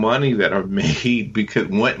amount of money that are made, because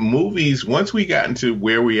once we got into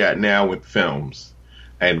where we at now with films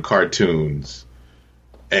and cartoons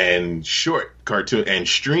and short cartoon and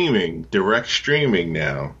streaming, direct streaming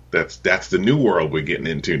now, that's the new world we're getting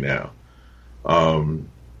into now.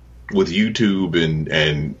 With YouTube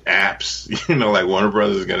and apps, like Warner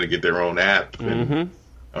Brothers is going to get their own app and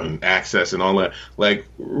access and all that. Like,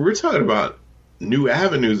 we're talking about new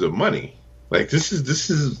avenues of money. Like, this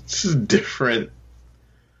is different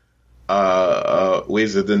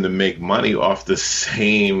ways of them to make money off the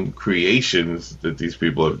same creations that these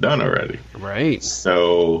people have done already. Right.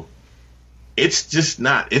 So it's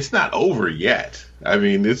not over yet. I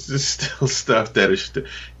mean, this is still stuff that is.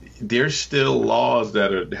 There's still laws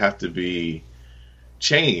that have to be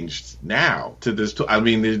changed now to this. I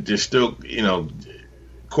mean, there's still,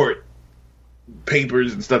 court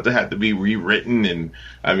papers and stuff that have to be rewritten. And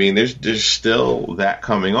I mean, there's still that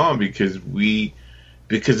coming on because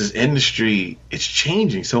this industry, it's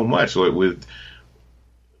changing so much. Like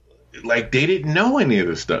they didn't know any of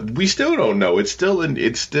this stuff. We still don't know. It's still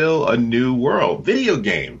a new world. Video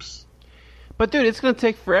games. But dude, it's going to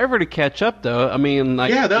take forever to catch up, though. I mean,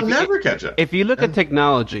 like, yeah, they'll never catch up. If you look at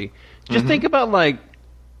technology, just think about like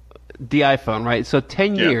the iPhone, right? So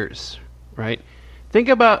 10 years, right? Think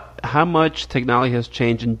about how much technology has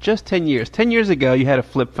changed in just 10 years. 10 years ago, you had a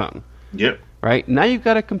flip phone. Yep. Right? Now you've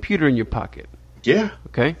got a computer in your pocket. Yeah.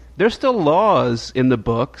 Okay? There's still laws in the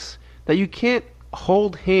books that you can't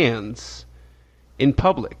hold hands in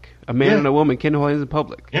public. A man and a woman can't hold hands in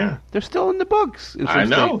public. Yeah. They're still in the books in some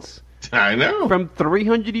states. I know. From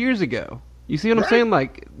 300 years ago. You see what I'm saying?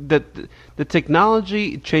 Like the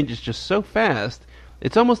technology changes just so fast.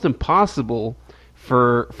 It's almost impossible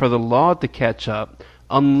for the law to catch up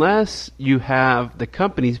unless you have the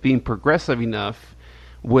companies being progressive enough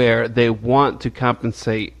where they want to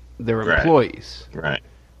compensate their employees.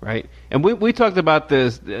 Right. And we talked about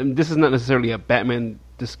this. And this is not necessarily a Batman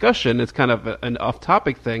discussion. It's kind of an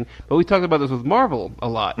off-topic thing. But we talked about this with Marvel a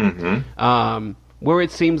lot, where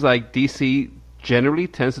it seems like DC generally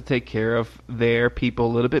tends to take care of their people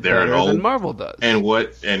a little bit better than Marvel does. And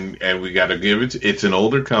we got to give it. It's an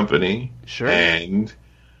older company, sure, and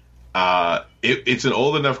it's an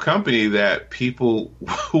old enough company that people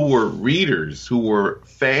who were readers, who were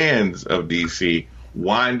fans of DC,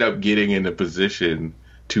 wind up getting in a position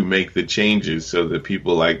to make the changes so that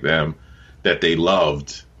people like them, that they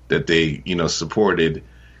loved, that they supported,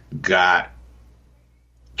 got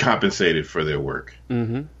compensated for their work.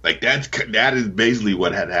 Like that is basically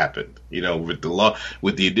what had happened. With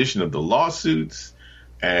the addition of the lawsuits,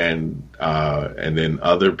 and then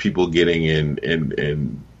other people getting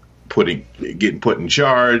getting put in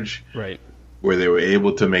charge, right? Where they were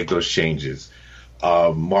able to make those changes.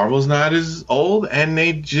 Marvel's not as old, and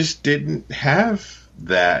they just didn't have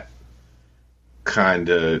that kind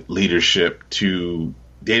of leadership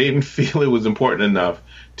they didn't feel it was important enough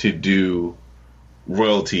to do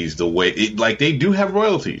royalties the way they do have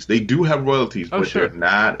royalties. They do have royalties, but sure, they're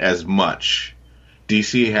not as much.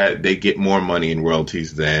 DC they get more money in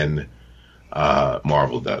royalties than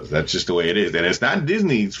Marvel does. That's just the way it is, and it's not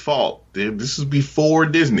Disney's fault. This is before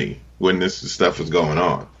Disney when this stuff was going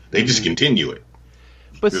on. They just continue it.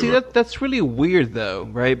 But see, that's really weird though,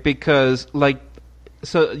 right? Because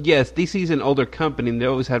so yes, DC's an older company and they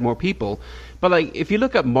always had more people. But if you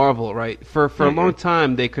look at Marvel, right, for a long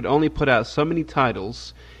time they could only put out so many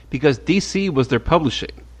titles because DC was their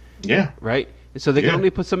publishing. Yeah. Right? So they could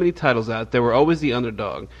only put so many titles out. They were always the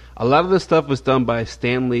underdog. A lot of the stuff was done by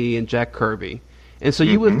Stan Lee and Jack Kirby. And so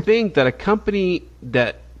you would think that a company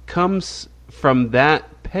that comes from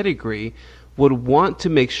that pedigree would want to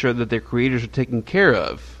make sure that their creators are taken care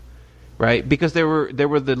of. Right? Because they were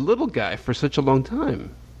the little guy for such a long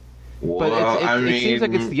time. Well, but it seems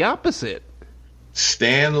like it's the opposite.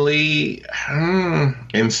 Stan Lee,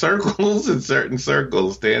 in certain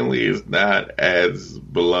circles, Stan Lee is not as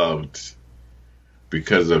beloved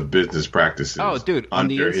because of business practices. Oh, dude, on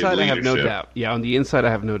the inside, I have no doubt. Yeah, on the inside, I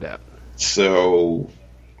have no doubt. So,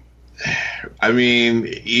 I mean,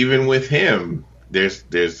 even with him,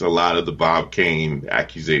 there's a lot of the Bob Kane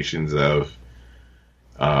accusations of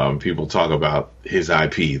people talk about his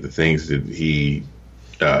IP, the things that he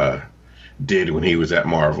did when he was at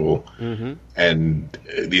Marvel, and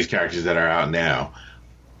these characters that are out now.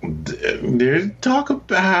 There's talk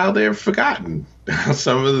about how they're forgotten.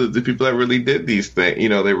 Some of the people that really did these things,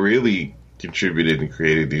 they really contributed and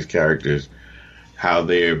created these characters, how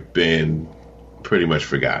they've been pretty much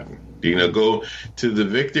forgotten. Go to the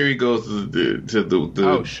victory goes to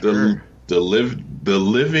the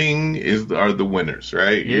living are the winners,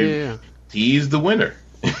 right? Yeah. He's the winner.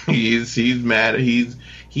 he's mad.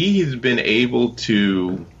 He has been able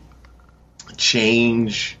to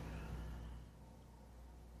change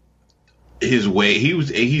his way.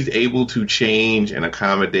 He's able to change and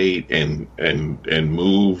accommodate and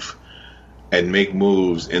move and make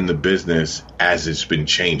moves in the business as it's been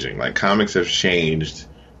changing. Like comics have changed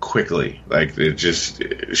quickly. Like it just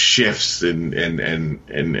shifts and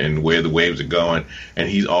where the waves are going, and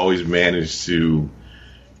he's always managed to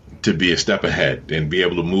be a step ahead and be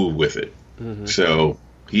able to move with it. So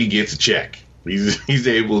he gets a check. He's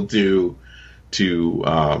able to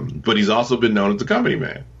but he's also been known as a company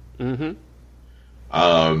man.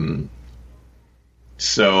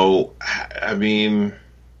 So I mean,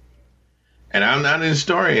 and I'm not a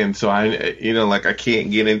historian, so I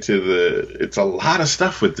can't get into it's a lot of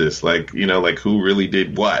stuff with this, like who really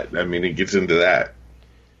did what. I mean, it gets into that.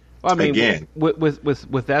 Well, I mean, again,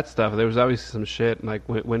 with that stuff, there was always some shit. Like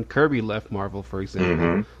when Kirby left Marvel, for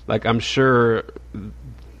example, like I'm sure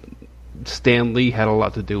Stan Lee had a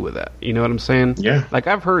lot to do with that. You know what I'm saying? Yeah. Like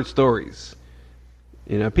I've heard stories.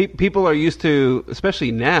 People are used to,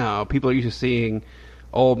 especially now, people are used to seeing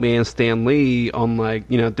old man Stan Lee on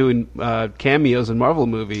doing cameos in Marvel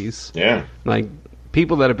movies. Yeah. Like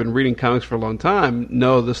people that have been reading comics for a long time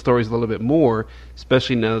know the stories a little bit more,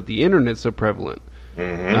 especially now that the internet's so prevalent.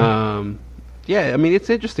 Yeah, I mean, it's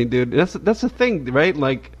interesting, dude. That's the thing, right?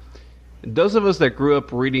 Like, those of us that grew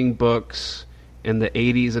up reading books in the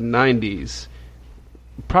 80s and 90s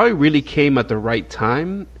probably really came at the right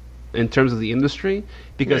time in terms of the industry,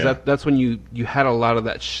 because that's when you had a lot of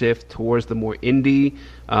that shift towards the more indie,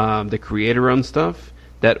 the creator-owned stuff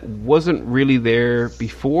that wasn't really there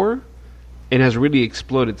before and has really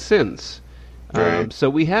exploded since. Right. So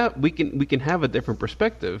we can have a different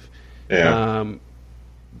perspective. Yeah.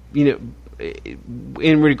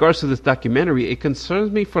 In regards to this documentary, it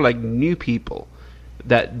concerns me for like new people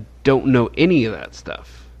that don't know any of that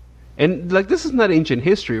stuff. And like, this is not ancient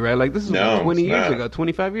history, right? Like, this is 20 years ago,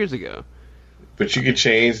 25 years ago. But you can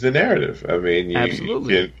change the narrative. I mean,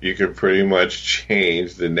 Absolutely. you can pretty much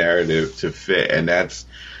change the narrative to fit, and that's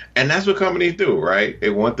what companies do, right? They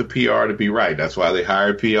want the PR to be right. That's why they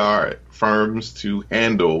hire PR firms to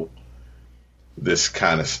handle this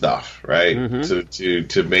kind of stuff, right? Mm-hmm.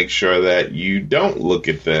 To make sure that you don't look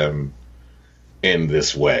at them in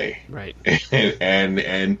this way, right?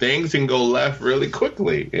 And things can go left really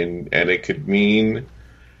quickly, and it could mean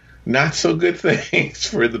not so good things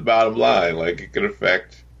for the bottom line. Like, it could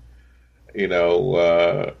affect, your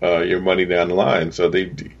money down the line. So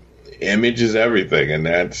image is everything, and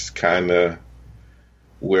that's kind of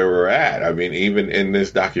where we're at. I mean, even in this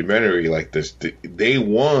documentary, like this, they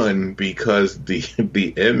won because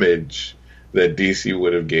the image that DC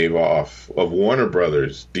would have gave off of Warner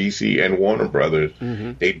Brothers, DC and Warner Brothers,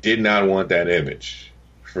 mm-hmm. they did not want that image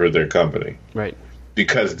for their company, right?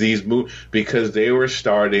 Because because they were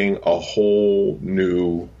starting a whole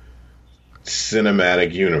new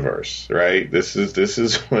cinematic universe, right? This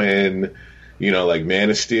is when, like Man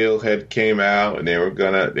of Steel had came out, and they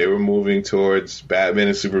were moving towards Batman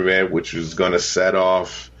and Superman, which was gonna set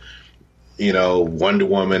off, Wonder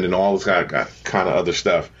Woman and all this kind of other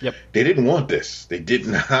stuff. Yep. They didn't want this. They did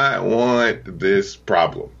not want this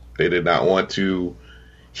problem. They did not want to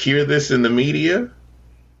hear this in the media.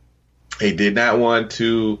 They did not want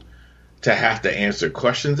to have to answer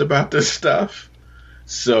questions about this stuff.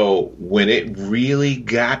 So when it really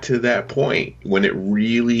got to that point, when it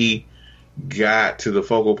really got to the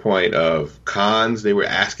focal point of cons, they were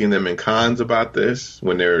asking them in cons about this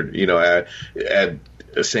when they're, at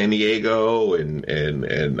San Diego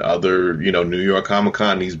and other, New York Comic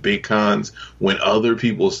Con, these big cons, when other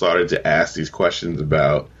people started to ask these questions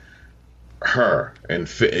about her and,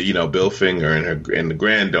 Bill Finger and the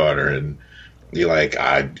granddaughter, and you're like,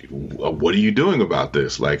 what are you doing about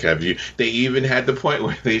this? Like, they even had the point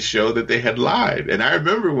where they showed that they had lied. And I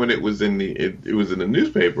remember when it was in the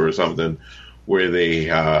newspaper or something where they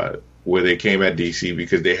came at DC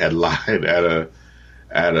because they had lied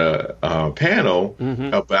at a panel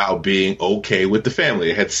mm-hmm. about being okay with the family.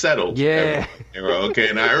 They had settled. Yeah. They were okay.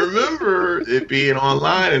 And I remember it being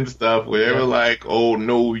online and stuff where they were like, oh,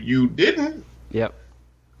 no, you didn't. Yep.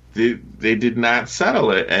 They did not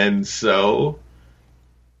settle it. And so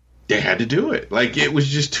they had to do it. Like, it was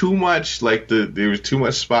just too much. Like, there was too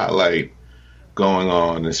much spotlight going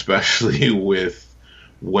on, especially with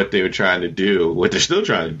what they were trying to do, what they're still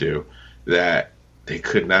trying to do, that they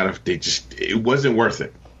could not have. It wasn't worth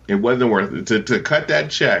it. It wasn't worth it to cut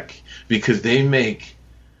that check, because they make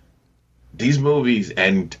these movies,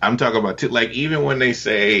 and I'm talking about like, even when they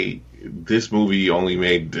say this movie only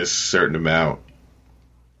made this certain amount,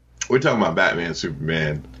 we're talking about Batman,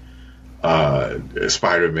 Superman,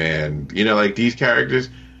 Spider-Man. Like, these characters.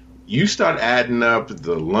 You start adding up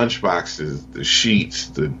the lunchboxes, the sheets,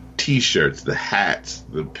 the T-shirts, the hats,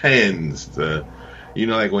 the pens,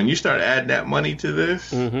 like, when you start adding that money to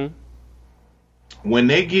this, mm-hmm. when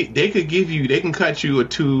they can cut you a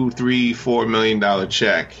 $2, $3, $4 million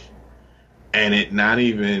check, and it not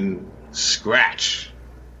even scratch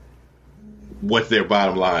what their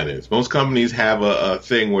bottom line is. Most companies have a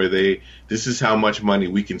thing where this is how much money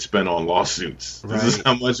we can spend on lawsuits. Right. This is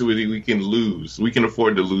how much we can lose. We can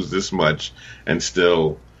afford to lose this much and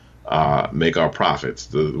still make our profits,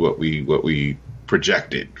 what we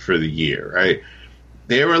projected for the year, right?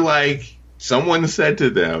 They were like, someone said to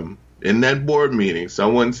them in that board meeting,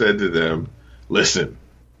 listen,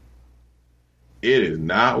 it is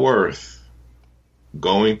not worth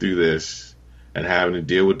going through this and having to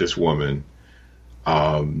deal with this woman,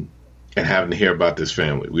 and having to hear about this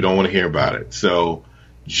family. We don't want to hear about it. So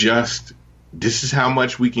this is how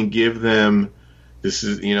much we can give them. This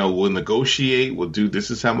is, we'll negotiate.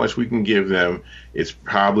 This is how much we can give them. It's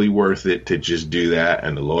probably worth it to just do that.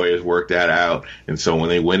 And the lawyers worked that out. And so when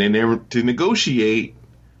they went in there to negotiate,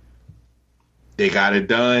 they got it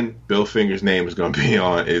done. Bill Finger's name is going to be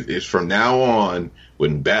on. It's from now on,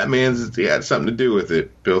 when Batman's had something to do with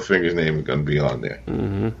it, Bill Finger's name is going to be on there.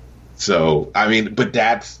 Mm-hmm. So, I mean, but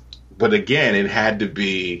again, it had to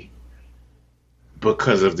be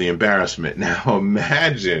because of the embarrassment. Now,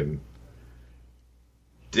 imagine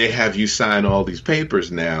they have you sign all these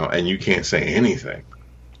papers now, and you can't say anything.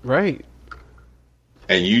 Right.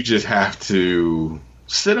 And you just have to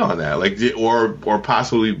sit on that, like, or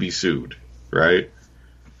possibly be sued, right?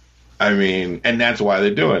 I mean, and that's why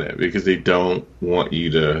they're doing it, because they don't want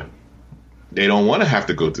to have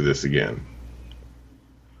to go through this again.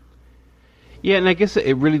 Yeah, and I guess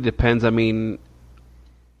it really depends. I mean,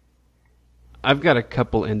 I've got a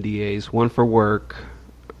couple NDAs, one for work.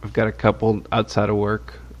 I've got a couple outside of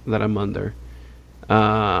work that I'm under.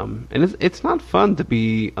 And it's not fun to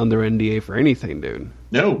be under NDA for anything, dude.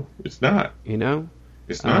 No, it's not. You know?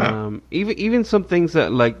 It's not. Even some things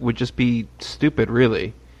that, like, would just be stupid,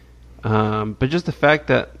 really. But just the fact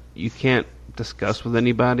that you can't discuss with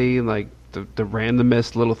anybody, like, the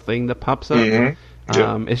randomest little thing that pops up,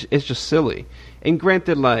 it's just silly. And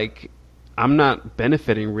granted, like, I'm not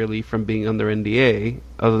benefiting really from being under NDA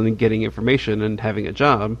other than getting information and having a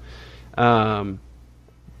job.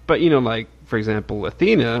 But, you know, like, for example,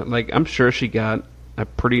 Athena, like, I'm sure she got a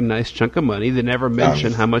pretty nice chunk of money. They never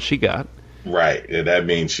mention how much she got. Right. Yeah, that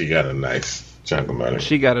means she got a nice chunk of money.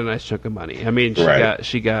 She got a nice chunk of money. I mean,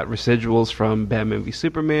 she got residuals from Batman v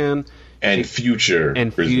Superman. And future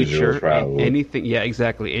probably. Anything, yeah,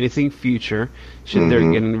 exactly. Anything future.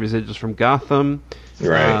 They're getting residuals from Gotham.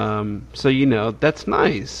 Right. So, you know, that's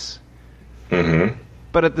nice. Mm-hmm.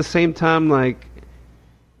 But at the same time, like,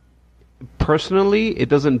 personally, it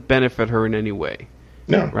doesn't benefit her in any way.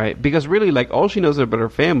 No. Right? Because really, like, all she knows about her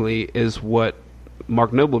family is what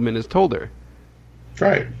Mark Nobleman has told her.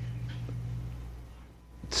 Right.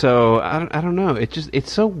 So, I don't know.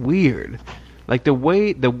 It's so weird. Like, the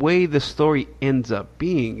way the story ends up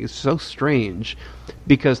being is so strange,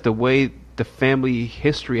 because the way the family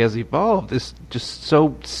history has evolved is just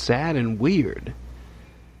so sad and weird.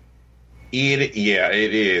 It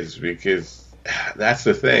is, because that's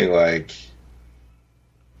the thing. Like,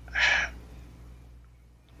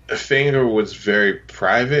 Finger was very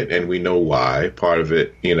private, and we know why. Part of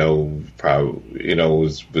it, you know, probably, you know,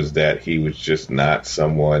 was that he was just not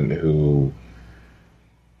someone who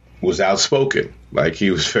was outspoken. Like,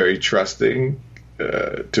 he was very trusting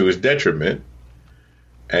to his detriment,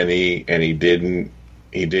 and he didn't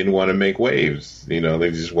want to make waves. You know,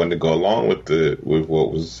 they just wanted to go along with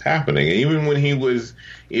what was happening. And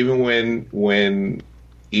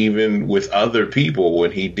even with other people,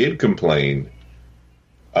 when he did complain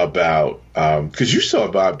about, because you saw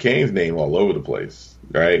Bob Kane's name all over the place,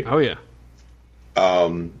 right? Oh yeah.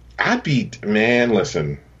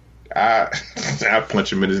 Listen, I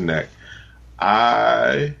punch him in his neck.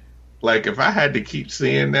 If I had to keep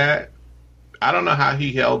seeing that, I don't know how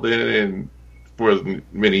he held it in for as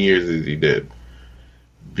many years as he did.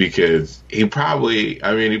 Because he probably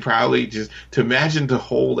just, to imagine to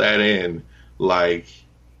hold that in like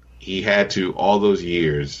he had to all those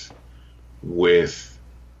years, with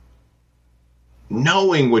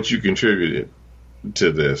knowing what you contributed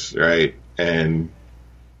to this, right? And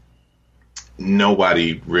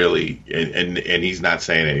nobody really, and he's not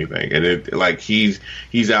saying anything, and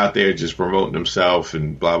he's out there just promoting himself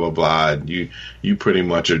and blah blah blah, and you pretty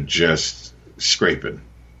much are just scraping,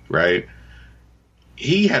 right?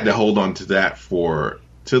 He had to hold on to that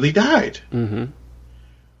till he died. Mm-hmm.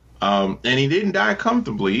 And he didn't die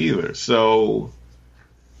comfortably either. So,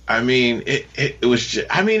 I mean, it was just,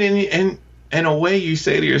 I mean, in a way, you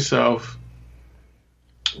say to yourself,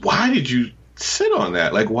 why did you sit on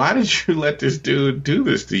that? Like, why did you let this dude do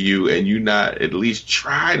this to you, and you not at least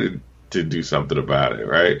try to do something about it,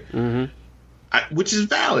 right? Mm-hmm. Which is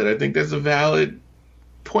valid. I think that's a valid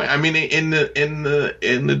point. I mean, in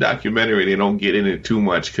the documentary, they don't get in it too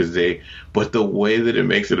much, but the way that it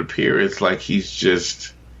makes it appear, it's like he's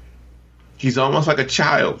almost like a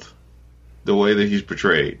child, the way that he's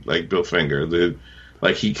portrayed, like Bill Finger.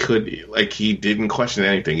 He didn't question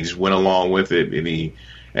anything. He just went along with it,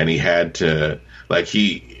 and he had to, like,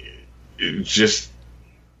 he just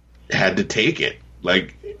had to take it.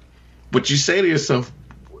 Like, but you say to yourself,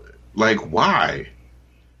 like, why?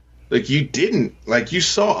 Like, you didn't, like, you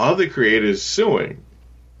saw other creators suing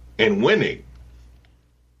and winning.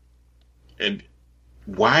 And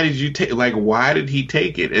why did you why did he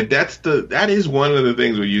take it? And that is one of the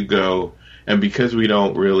things where you go, and because we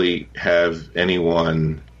don't really have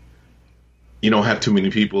anyone, you don't have too many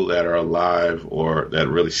people that are alive or that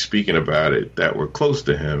are really speaking about it that were close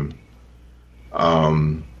to him.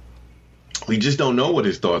 We just don't know what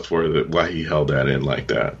his thoughts were, why he held that in like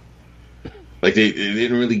that. Like, they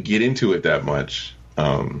didn't really get into it that much.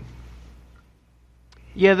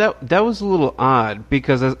 Yeah, that was a little odd,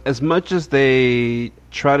 because as much as they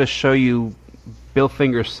try to show you Bill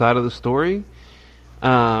Finger's side of the story,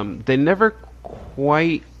 they never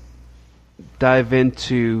quite dive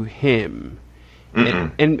into him.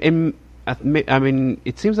 And I mean,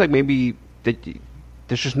 it seems like maybe they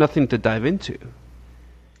there's just nothing to dive into,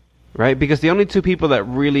 right? Because the only two people that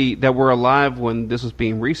were alive when this was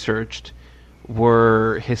being researched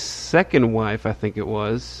were his second wife, I think it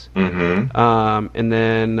was, and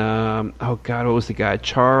then oh god, what was the guy?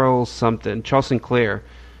 Charles Sinclair,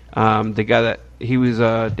 the guy that he was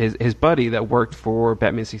his buddy that worked for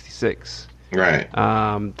Batman 66, right?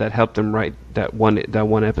 That helped him write that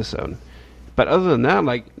one episode. But other than that,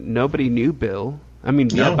 like, nobody knew Bill. I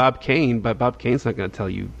mean, yeah, Bob Kane, but Bob Kane's not going to tell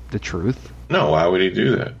you the truth. No, why would he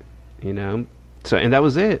do that? You know, so and that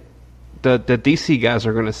was it. The DC guys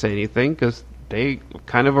are going to say anything because they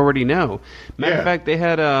kind of already know. Matter of fact, they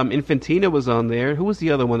had Infantino was on there. Who was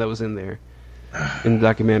the other one that was in there in the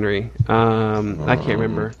documentary? I can't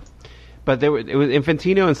remember. But it was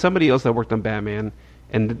Infantino and somebody else that worked on Batman,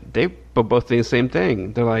 and they were both saying the same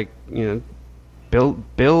thing. They're like, you know,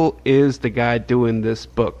 Bill is the guy doing this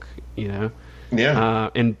book, you know. Yeah.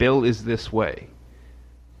 And Bill is this way.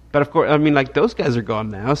 But of course, I mean, like, those guys are gone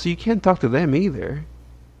now, so you can't talk to them either.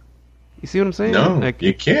 You see what I'm saying? No, like,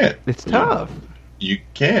 you can't. It's tough. You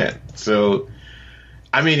can't. So,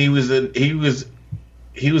 I mean, he was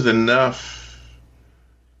enough.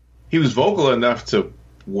 He was vocal enough to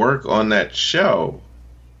work on that show.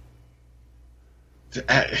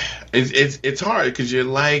 It's hard because you're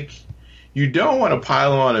like, you don't want to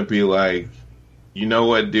pile on and be like, you know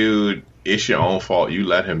what, dude, it's your own fault. You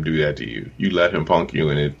let him do that to you. You let him punk you,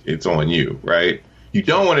 and it's on you, right? You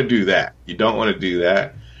don't want to do that. You don't want to do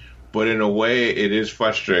that. But in a way, it is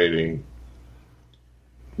frustrating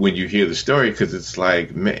when you hear the story because it's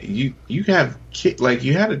like, man, you have like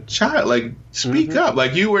you had a child, like speak up,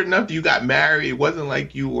 like you were enough. You got married. It wasn't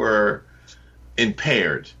like you were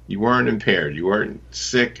impaired. You weren't impaired. You weren't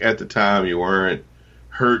sick at the time. You weren't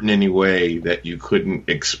hurt in any way that you couldn't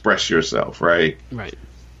express yourself, right? Right.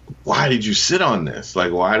 Why did you sit on this?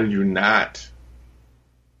 Like, why did you not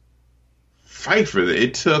fight for it?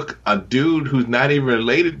 It took a dude who's not even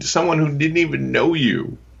related to someone who didn't even know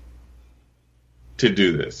you to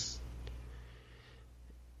do this.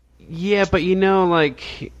 Yeah, but you know,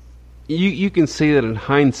 like, you can see that in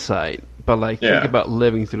hindsight, but like, think about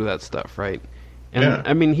living through that stuff, right? And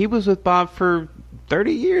I mean, he was with Bob for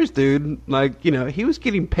 30 years, dude. Like, you know, he was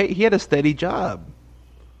getting paid. He had a steady job.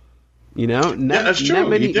 You know, that's true.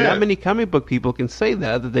 Not many comic book people can say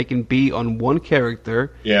that they can be on one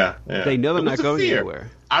character. Yeah. They know they're not going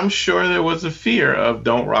anywhere. I'm sure there was a fear of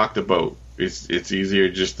don't rock the boat. It's easier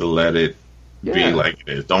just to let it be like it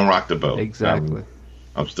is. Don't rock the boat. Exactly.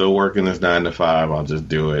 I'm still working this 9 to 5. I'll just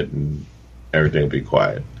do it and everything will be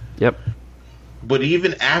quiet. Yep. But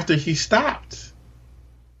even after he stopped,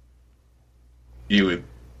 you would.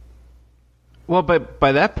 Well, but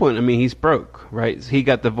by that point, I mean, he's broke, right? He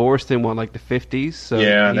got divorced in, like the 50s? So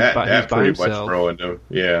that pretty much ruined him.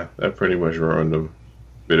 Yeah, that pretty much ruined him.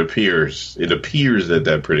 It appears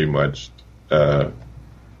that pretty much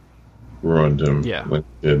ruined him when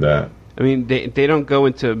he did that. I mean, they don't go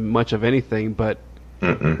into much of anything, but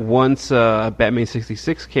once Batman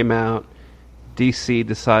 66 came out, DC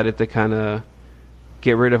decided to kind of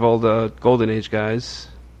get rid of all the Golden Age guys.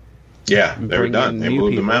 Yeah, they were done. They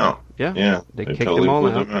moved them out. Yeah, they kicked totally them all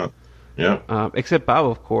them out. Yeah, except Bob,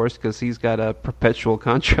 of course, because he's got a perpetual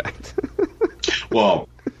contract. Well,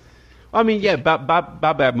 I mean, yeah,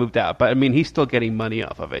 Bob moved out, but I mean, he's still getting money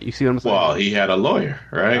off of it. You see what I'm saying? Well, he had a lawyer,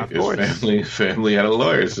 right? His family had a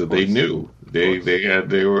lawyer, so they knew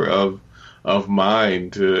they were of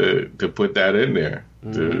mind to put that in there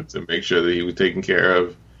to make sure that he was taken care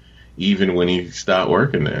of, even when he stopped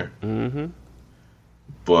working there. Mm-hmm.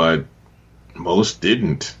 But most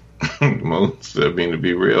didn't. Most, I mean, to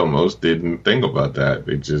be real, most didn't think about that.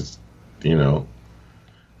 They just,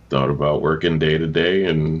 thought about working day to day,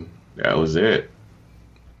 and that was it.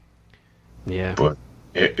 Yeah. But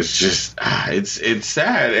it's just, it's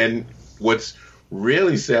sad. And what's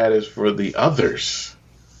really sad is for the others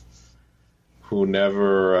who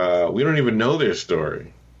never, we don't even know their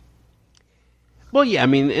story. Well, yeah, I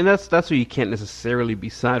mean, and that's what you can't necessarily be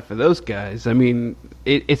sad for those guys. I mean,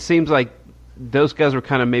 it seems like those guys were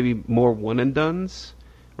kind of maybe more one-and-dones,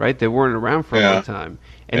 right? They weren't around for a long time.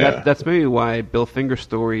 And that's maybe why Bill Finger's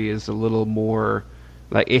story is a little more,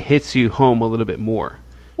 like, it hits you home a little bit more.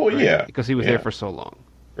 Well, right? yeah. Because he was there for so long.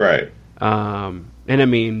 Right. And I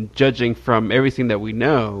mean, judging from everything that we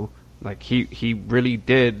know, like, he really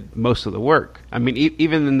did most of the work. I mean,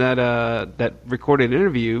 even in that recorded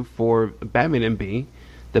interview for Batman MB,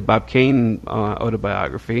 the Bob Kane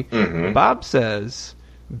autobiography, Bob says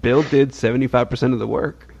Bill did 75% of the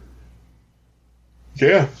work.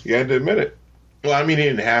 Yeah, you had to admit it. Well, I mean, he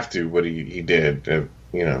didn't have to, but he did.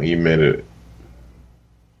 He admitted it.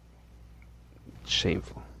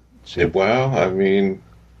 Shameful. Well, I mean,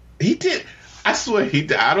 he did. I swear he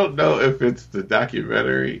did. I don't know if it's the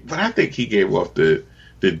documentary, but I think he gave off the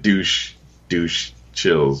douche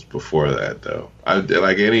chills before that, though.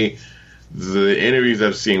 The interviews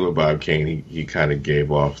I've seen with Bob Kane, he kind of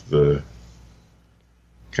gave off the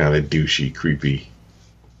kind of douchey, creepy,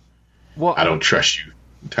 well, I don't trust you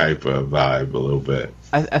type of vibe a little bit.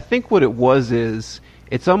 I think what it was is,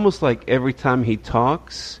 it's almost like every time he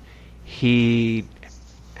talks, he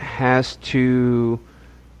has to,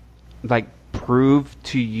 like, prove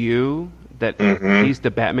to you that he's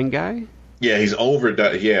the Batman guy. Yeah, he's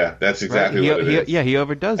overdone. Yeah, that's exactly what it is. Yeah, he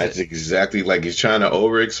overdoes it. That's exactly, like, he's trying to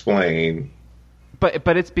over-explain.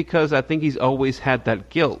 But it's because I think he's always had that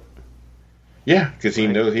guilt. Yeah, because he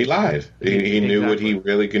knew he lied. He knew what he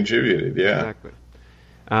really contributed. Yeah, exactly.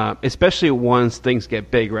 Especially once things get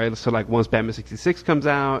big, right? So, like, once Batman 66 comes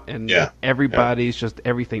out, and everybody's just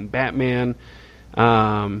everything Batman.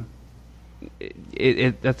 That's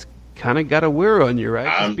kind of got a wear on you,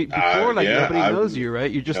 right? Before, nobody knows you, right?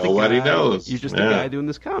 You're just nobody knows. You're just a guy doing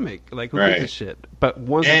this comic. Like, who gives a shit? But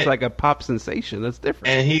once it's like a pop sensation, that's different.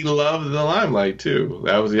 And he loved the limelight too.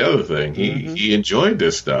 That was the other thing. He enjoyed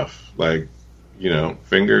this stuff. Like,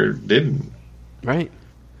 Finger didn't. Right.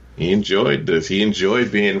 He enjoyed this. He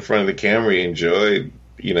enjoyed being in front of the camera. He enjoyed,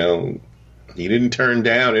 he didn't turn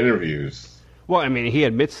down interviews. Well, I mean, he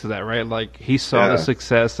admits to that, right? Like, he saw the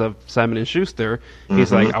success of Simon & Schuster.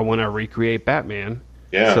 He's like, I want to recreate Batman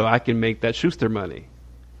so I can make that Schuster money.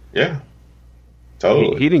 Yeah,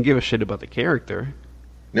 totally. He didn't give a shit about the character.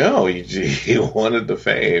 No, he wanted the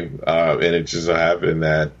fame. And it just so happened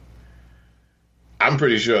that I'm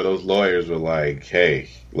pretty sure those lawyers were like, hey,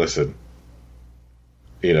 listen,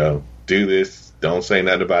 do this. Don't say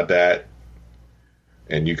nothing about that.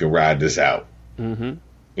 And you can ride this out. Mm-hmm.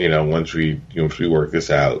 Once we work this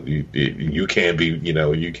out, you can't be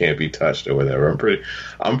you can't be touched or whatever.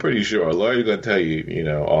 I'm pretty sure a lawyer's gonna tell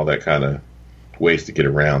you all that kind of ways to get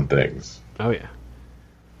around things. Oh yeah,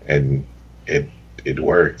 and it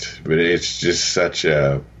worked, but it's just such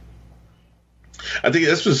a. I think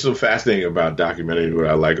that's what's so fascinating about documentaries. What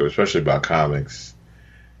I like, especially about comics,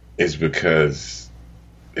 is because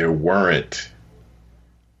there weren't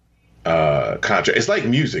contracts. It's like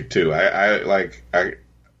music too.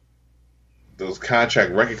 Those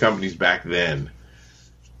contract record companies back then,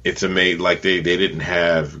 it's amazing. Like they didn't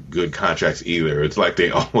have good contracts either. It's like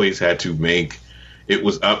they always had to make. It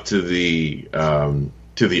was up to the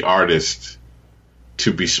artist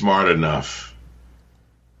to be smart enough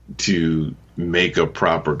to make a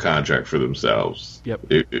proper contract for themselves.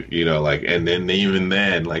 Yep. And then even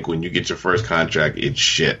then, like when you get your first contract, it's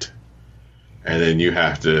shit. And then you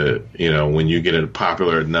have to, when you get it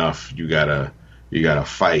popular enough, you gotta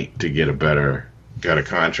fight to get a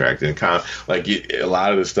contract. And a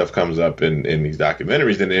lot of this stuff comes up in these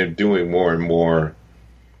documentaries, and they're doing more and more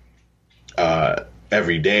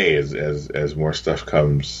every day as more stuff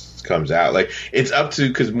comes out. Like it's up to,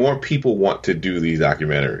 because more people want to do these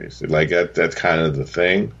documentaries. Like that's kind of the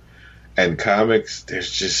thing. And comics,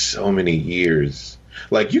 there's just so many years.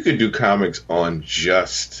 Like you could do comics on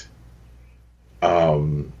just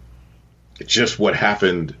what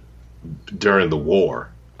happened during the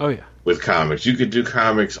war. Oh yeah. With comics, you could do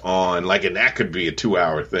comics on and that could be a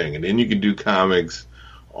 2-hour thing, and then you could do comics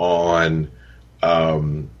on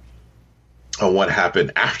what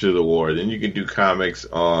happened after the war. Then you could do comics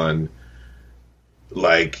on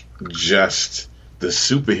just the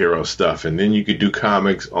superhero stuff, and then you could do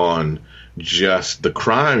comics on just the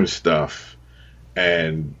crime stuff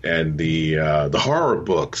and the horror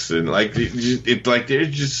books, and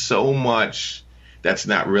there's just so much that's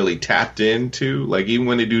not really tapped into. Like even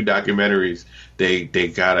when they do documentaries, they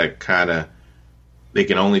gotta they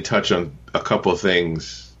can only touch on a couple of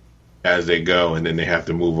things as they go, and then they have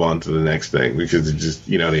to move on to the next thing because it just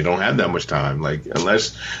they don't have that much time. Like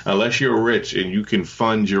unless you're rich and you can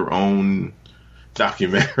fund your own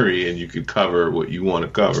documentary and you can cover what you want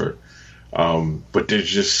to cover. But there's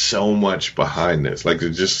just so much behind this. Like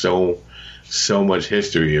there's just so much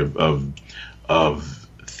history of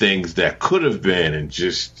things that could have been, and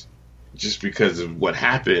just because of what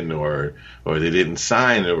happened, or they didn't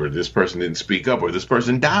sign, or this person didn't speak up, or this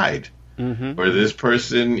person died, or this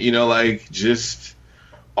person, just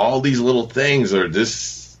all these little things, or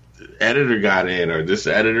this editor got in, or this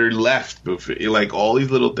editor left, like all these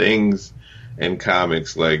little things in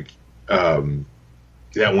comics, that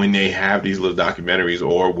when they have these little documentaries,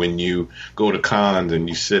 or when you go to cons and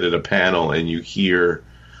you sit at a panel and you hear,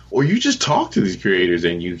 or you just talk to these creators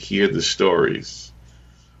and you hear the stories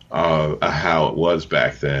of how it was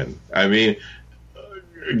back then. I mean,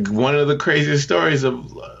 one of the craziest stories of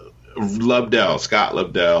Scott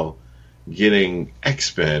Lobdell, getting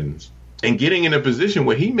X-Men and getting in a position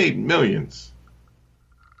where he made millions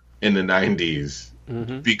in the 90s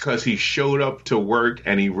because he showed up to work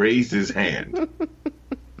and he raised his hand.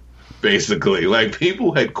 Basically, like,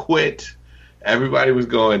 people had quit. Everybody was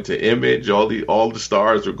going to Image. All the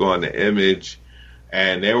stars were going to Image,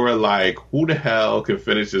 and they were like, "Who the hell can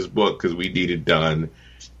finish this book? Because we need it done."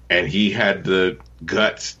 And he had the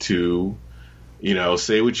guts to,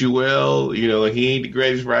 say what you will, like, he ain't the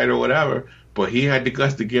greatest writer or whatever, but he had the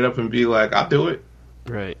guts to get up and be like, "I'll do it."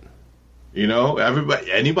 Right.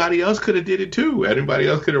 Anybody else could have did it too. Anybody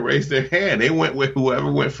else could have raised their hand. They went with whoever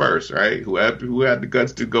went first, right? Who had the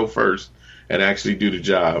guts to go first and actually do the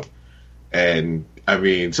job. And I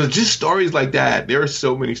mean, so just stories like that. There are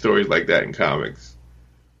so many stories like that in comics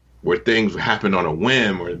where things happen on a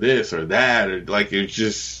whim or this or that, or like, it's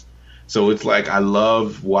just, so it's like, I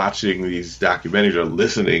love watching these documentaries or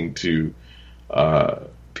listening to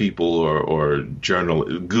people or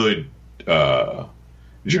good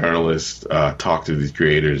journalists talk to these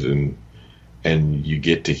creators, and you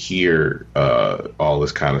get to hear all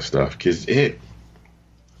this kind of stuff, because it's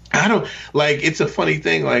a funny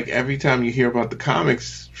thing, like, every time you hear about the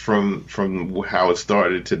comics from how it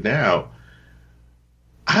started to now,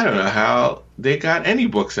 I don't know how they got any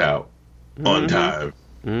books out on time,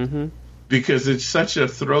 because it's such a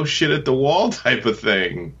throw shit at the wall type of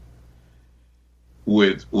thing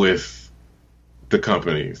with the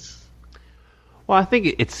companies. Well, I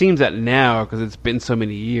think it seems that now, because it's been so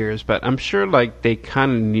many years, but I'm sure, like, they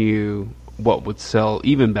kind of knew what would sell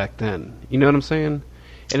even back then. You know what I'm saying?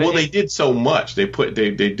 And they did so much. They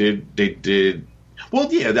did.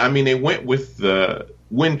 Well, yeah. I mean, they went with the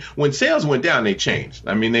when sales went down, they changed.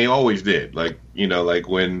 I mean, they always did. Like, like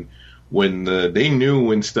when they knew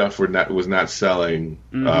when stuff was not selling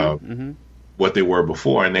what they were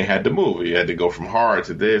before, and they had to move. You had to go from horror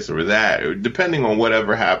to this or that, depending on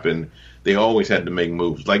whatever happened. They always had to make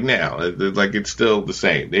moves. Like now, like, it's still the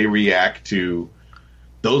same. They react to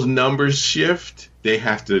those numbers shift. They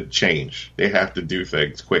have to change. They have to do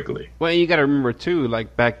things quickly. Well, you got to remember too.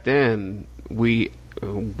 Like, back then, I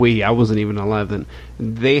wasn't even alive then.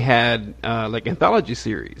 They had like anthology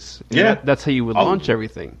series. Yeah, that's how you would launch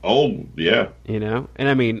everything. Oh, yeah. And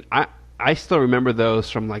I mean, I still remember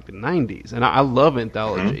those from like the 90s, and I love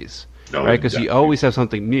anthologies, right? Because you always have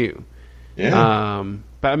something new. Yeah.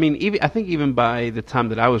 But I mean, I think even by the time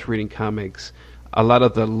that I was reading comics, a lot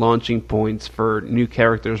of the launching points for new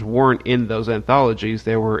characters weren't in those anthologies.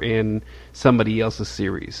 They were in somebody else's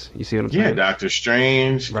series. You see what I'm saying? Yeah, Doctor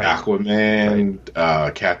Strange, right. Aquaman,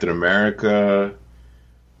 right. Captain America,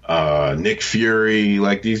 Nick Fury.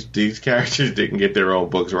 Like, these characters didn't get their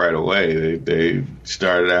own books right away. They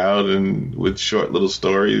started out with short little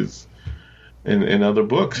stories in other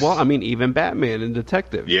books. Well, I mean, even Batman and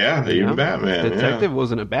Detective. Yeah, even Batman. Detective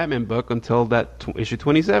wasn't a Batman book until that issue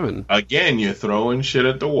 27. Again, you're throwing shit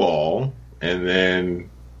at the wall, and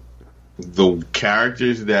then the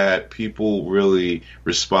characters that people really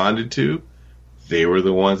responded to, they were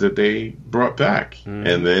the ones that they brought back,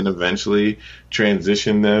 and then eventually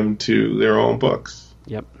transitioned them to their own books.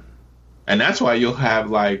 Yep. And that's why you'll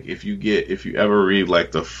have, like, if you ever read,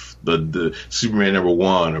 like, the Superman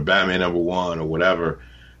 #1 or Batman #1 or whatever,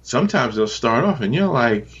 sometimes they'll start off and you're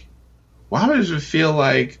like, why does it feel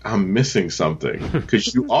like I'm missing something?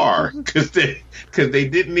 Because you are, because they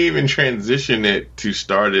didn't even transition it to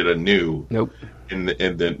start it anew. Nope. In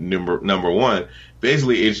the number one,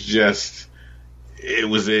 basically it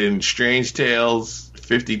was in Strange Tales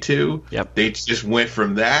 52. Yep. They just went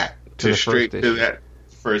from that to straight to that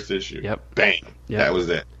first issue. Yep. Bang. Yep. That was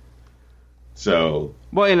it. So.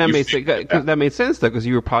 Well, and that made sense though, because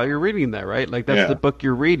you were probably reading that, right? Like, that's the book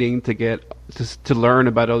you're reading to get to learn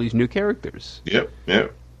about all these new characters. Yep.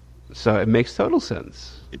 Yep. So it makes total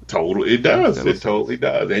sense. It totally does.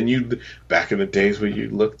 And you, back in the days when you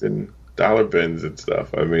looked in dollar bins and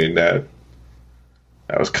stuff, I mean, that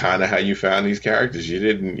was kind of how you found these characters. You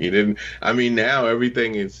didn't. I mean, now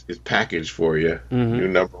everything is packaged for you. New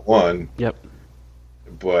number one. Yep.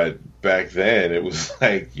 But back then, it was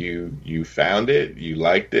like you found it, you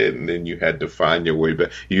liked it, and then you had to find your way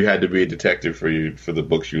back. You had to be a detective for the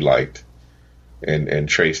books you liked, and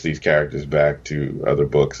trace these characters back to other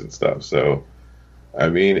books and stuff. So, I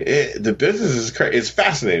mean, the business is crazy. It's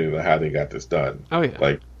fascinating how they got this done. Oh yeah,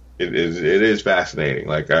 like it is fascinating.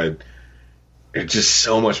 Like, it's just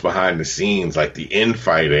so much behind the scenes, like the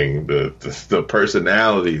infighting, the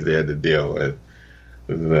personalities they had to deal with,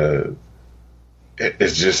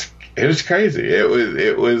 it was crazy.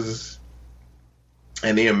 It was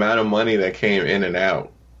and the amount of money that came in and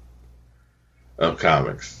out of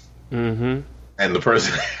comics, and the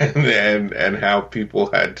person and how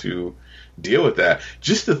people had to deal with that.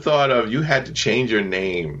 Just the thought of you had to change your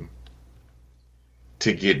name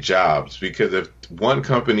to get jobs, because if one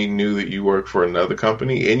company knew that you worked for another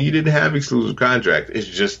company and you didn't have exclusive contract, it's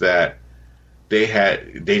just that they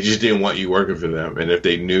just didn't want you working for them. And if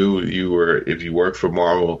they knew if you worked for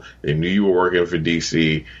Marvel, they knew you were working for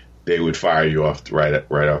DC, they would fire you off right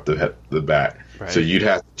off the bat. Right. So you'd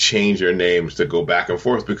have to change your names to go back and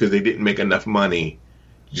forth, because they didn't make enough money.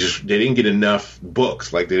 They didn't get enough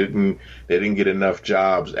books. Like they didn't get enough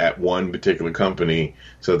jobs at one particular company,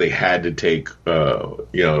 so they had to take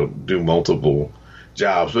do multiple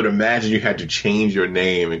jobs. But imagine you had to change your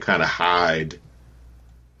name and kind of hide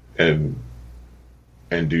and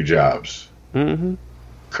do jobs.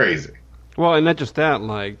 Crazy. Well, and not just that,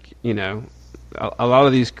 like, a lot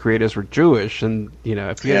of these creators were Jewish, and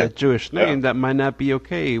if you had a Jewish name, that might not be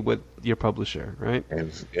okay with your publisher, right?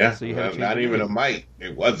 And, so you had not even a might.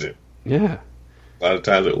 It wasn't. Yeah. A lot of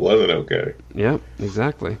times it wasn't okay. Yep,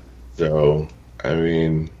 exactly. So, I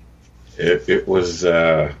mean, it was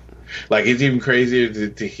like, it's even crazier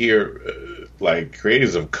to hear like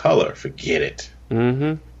creators of color. Forget it.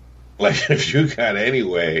 Like, if you got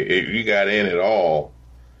in at all,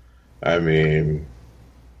 I mean.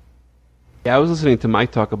 Yeah, I was listening to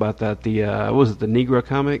Mike talk about that. The the Negro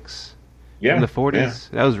comics in the 40s? Yeah.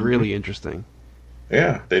 That was really interesting.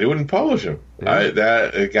 Yeah, they wouldn't publish them. Yeah.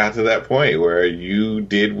 It got to that point where you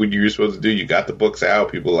did what you were supposed to do. You got the books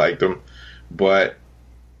out, people liked them, but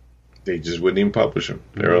they just wouldn't even publish them.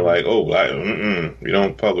 They were like, "Oh, we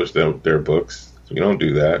don't publish their books. We don't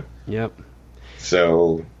do that." Yep.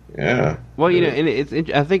 So, yeah. Well,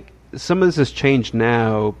 and I think some of this has changed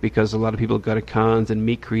now because a lot of people go to cons and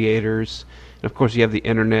meet creators. And of course, you have the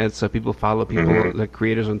internet, so people follow people, like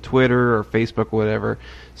creators on Twitter or Facebook or whatever.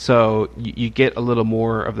 So you get a little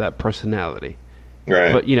more of that personality.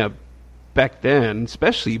 Right. But, back then,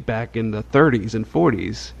 especially back in the 30s and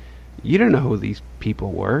 40s, you didn't know who these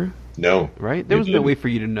people were. No. Right? There was no way for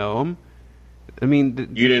you to know them. I mean,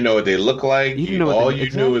 you didn't know what they looked like. All you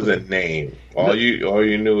knew was a name. All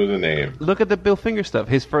you knew was a name. Look at the Bill Finger stuff.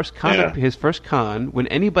 His first con, when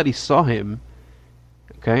anybody saw him,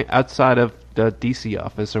 okay, outside of the DC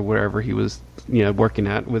office or wherever he was, working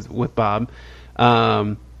at with Bob,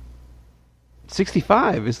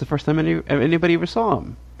 65 is the first time anybody ever saw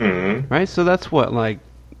him. Right? So that's what, like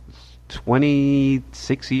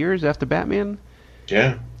 26 years after Batman?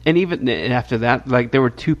 Yeah. And even after that, like, there were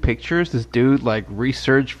 2 pictures. This dude, like,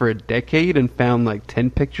 researched for a decade and found, like, 10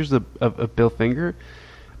 pictures of Bill Finger.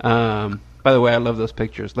 By the way, I love those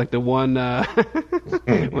pictures. Like, the one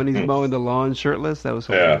when he's mowing the lawn shirtless. That was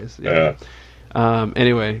hilarious. Yeah.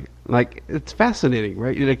 Anyway, like, it's fascinating,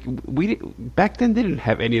 right? Like, back then they didn't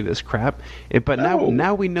have any of this crap. But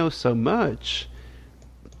now we know so much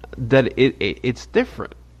that it's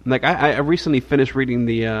different. Like, I recently finished reading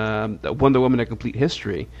the Wonder Woman: A Complete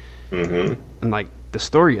History, and like the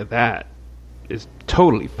story of that is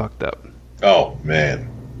totally fucked up. Oh man,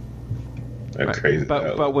 that's right. Crazy.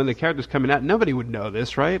 But when the character's coming out, nobody would know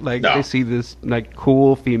this, right? Like they see this like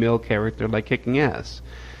cool female character like kicking ass.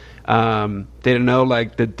 They don't know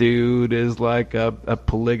like the dude is like a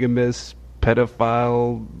polygamous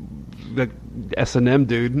pedophile, like S&M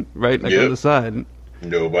dude, right? Like on the side.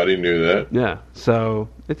 Nobody knew that. Yeah, so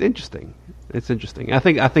it's interesting. I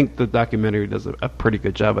think the documentary does a pretty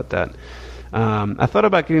good job at that. I thought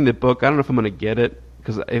about getting the book. I don't know if I'm going to get it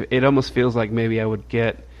because it almost feels like maybe I would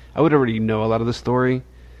already know a lot of the story.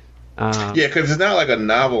 Yeah, because it's not like a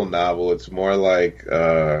novel. It's more like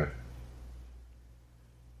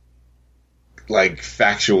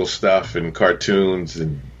factual stuff and cartoons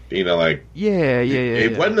and like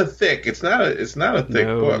It wasn't a thick. It's not a thick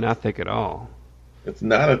book. No, not thick at all. It's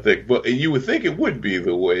not a thick book. And you would think it would be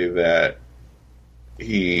the way that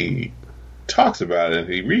he talks about it and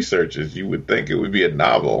he researches. You would think it would be a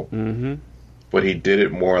novel. But he did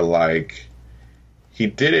it more like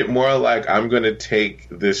I'm going to take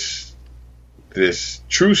this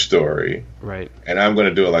true story, right, and I'm going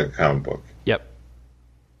to do it like a comic book. Yep.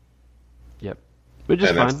 Which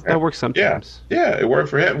is fine. That works sometimes. Yeah, it worked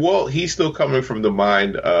for him. Well, he's still coming from the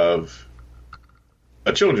mind of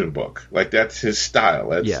a children's book. Like, that's his style.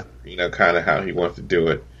 That's, kind of how he wants to do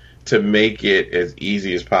it, to make it as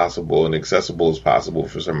easy as possible and accessible as possible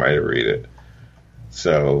for somebody to read it.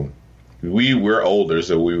 So we're older,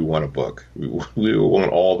 so we want a book. We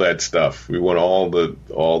want all that stuff. We want all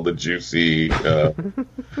the juicy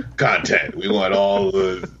content. We want all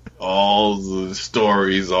all the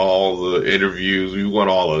stories, all the interviews. We want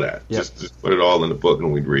all of that. Yep. Just put it all in the book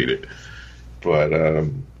and we'd read it. But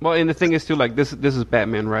well, and the thing is too, like this is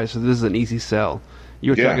Batman, right? So this is an easy sell.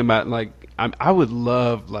 You were talking about like I would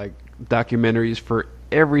love like documentaries for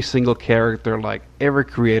every single character, like every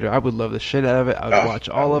creator. I would love the shit out of it. I would watch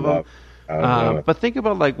all of them. But think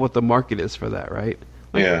about like what the market is for that, right?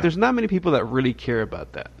 Like, there's not many people that really care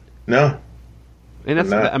about that. No. And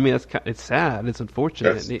that's, I mean, it's sad. It's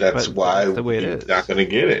unfortunate. That's why that's the way it is. You're not going to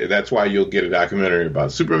get it. That's why you'll get a documentary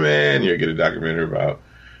about Superman. You'll get a documentary about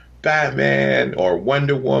Batman or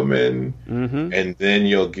Wonder Woman, and then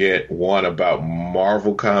you'll get one about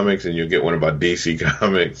Marvel Comics, and you'll get one about DC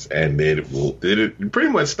Comics, and it pretty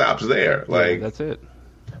much stops there. Like that's it.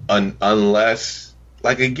 Unless,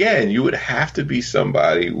 like again, you would have to be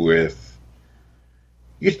somebody with,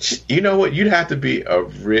 you know what? You'd have to be a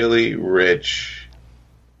really rich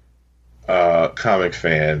comic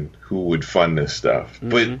fan who would fund this stuff.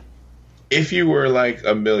 But if you were like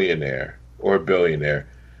a millionaire or a billionaire,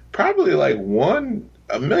 probably like $1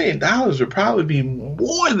 million would probably be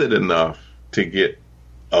more than enough to get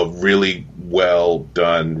a really well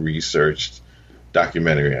done, researched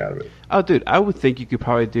documentary out of it. Oh, dude, I would think you could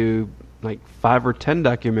probably do like 5 or 10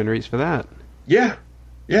 documentaries for that. Yeah.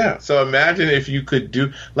 Yeah. So imagine if you could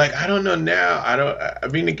do, like, I don't know now. I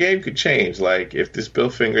mean, the game could change. Like, if this Bill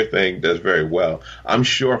Finger thing does very well, I'm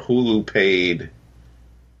sure Hulu paid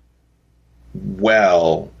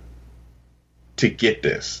well to get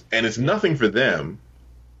this. And it's nothing for them,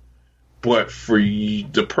 but for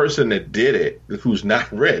the person that did it, who's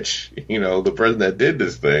not rich, the person that did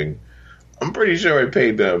this thing, I'm pretty sure it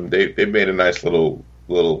paid them. They made a nice little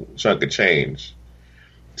chunk of change.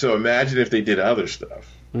 So imagine if they did other stuff.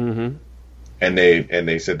 And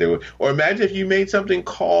they said they would. Or imagine if you made something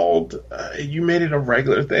called, you made it a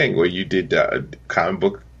regular thing where you did comic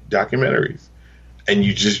book documentaries. And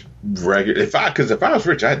you just because if I was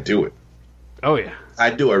rich, I'd do it. Oh yeah,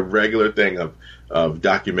 I'd do a regular thing of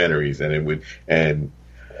documentaries, and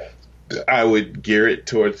I would gear it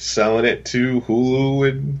towards selling it to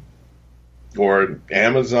Hulu or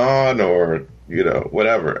Amazon or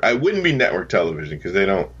whatever. I wouldn't be network television because they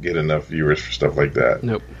don't get enough viewers for stuff like that.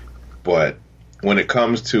 Nope. But when it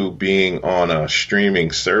comes to being on a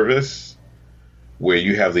streaming service where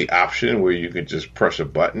you have the option where you can just press a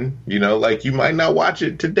button, like you might not watch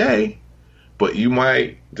it today, but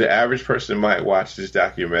the average person might watch this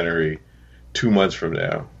documentary 2 months from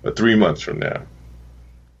now, or 3 months from now,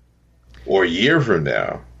 or a year from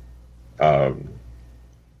now.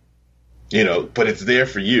 But it's there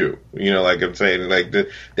for you. Like I'm saying, like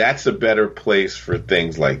that's a better place for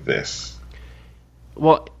things like this.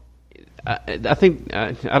 Well, I think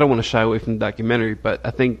I don't want to shy away from the documentary, but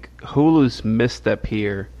I think Hulu's misstep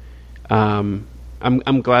here. I'm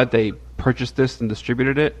glad they purchased this and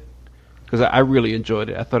distributed it because I really enjoyed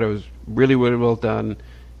it. I thought it was really, really well done.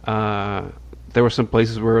 There were some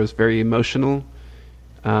places where it was very emotional.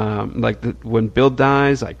 Like when Bill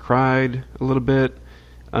dies, I cried a little bit.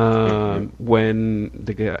 When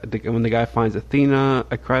the guy finds Athena,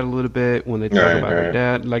 I cried a little bit. When they talk about her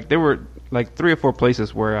dad, like there were like 3 or 4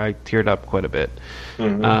 places where I teared up quite a bit.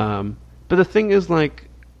 But the thing is, like,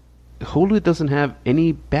 Hulu doesn't have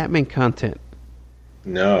any Batman content.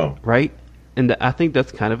 No. Right? And I think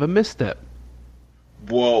that's kind of a misstep.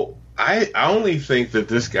 Well, I only think that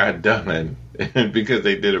this got done because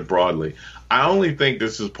they did it broadly. I only think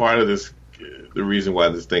this is part of this. The reason why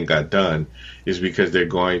this thing got done is because they're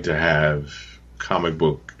going to have comic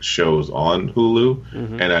book shows on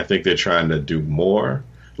Hulu, and I think they're trying to do more.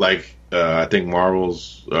 Like I think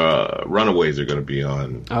Marvel's Runaways are going to be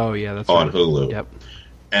on. Oh yeah, that's on right. Hulu. Yep.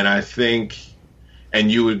 And I think, and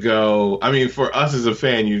you would go. I mean, for us as a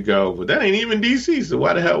fan, you'd go, but that ain't even DC. So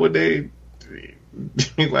why the hell would they?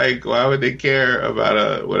 Like, why would they care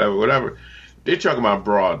about whatever? They're talking about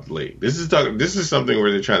broadly. This is something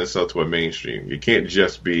where they're trying to sell to a mainstream. You can't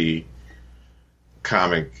just be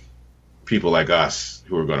comic people like us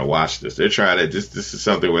who are going to watch this. They're trying to. This is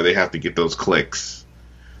something where they have to get those clicks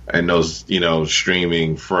and those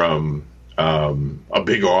streaming from a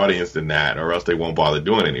bigger audience than that, or else they won't bother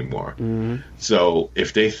doing it anymore. So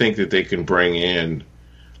if they think that they can bring in,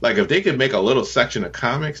 like, if they could make a little section of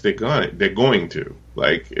comics, they're going to.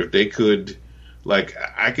 Like, if they could. Like,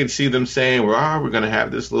 I could see them saying, we're going to have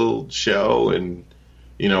this little show, and,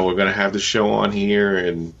 we're going to have the show on here,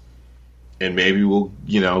 and maybe we'll,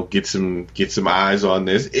 get some eyes on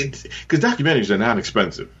this. Because documentaries are not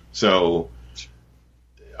expensive. So,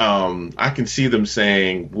 I can see them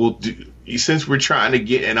saying, since we're trying to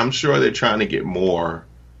get, and I'm sure they're trying to get more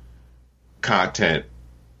content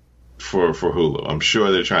for Hulu. I'm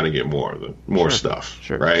sure they're trying to get more stuff,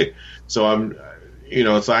 right? So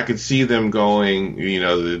so I could see them going,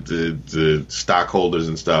 the stockholders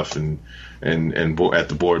and stuff, and at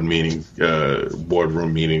the boardroom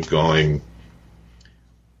meetings going,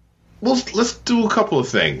 well, let's do a couple of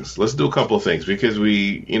things. Because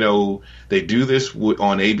they do this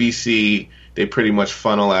on ABC. They pretty much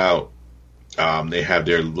funnel out. They have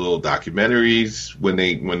their little documentaries when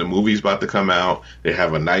the movie's about to come out. They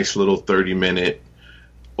have a nice little 30-minute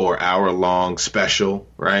or hour-long special,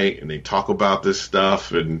 right? And they talk about this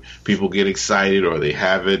stuff, and people get excited, or they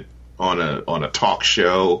have it on a talk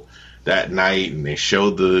show that night, and they show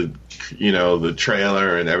the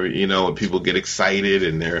trailer and and people get excited,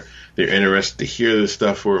 and they're interested to hear this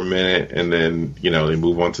stuff for a minute, and then they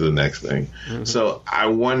move on to the next thing. Mm-hmm. So I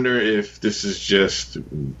wonder if this is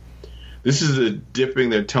a dipping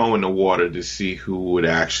their toe in the water to see who would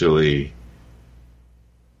actually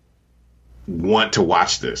want to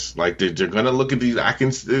watch this. Like they're going to look at these.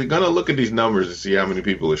 They're going to look at these numbers to see how many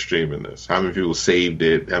people are streaming this, how many people saved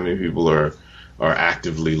it, how many people are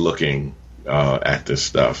actively looking at this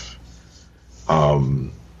stuff.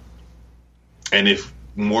 And if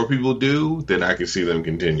more people do, then I can see them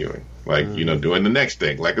continuing. Like doing the next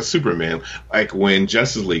thing, like a Superman, like when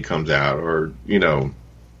Justice League comes out, or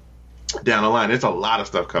down the line. There's a lot of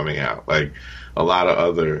stuff coming out, like a lot of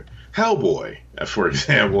other Hellboy, for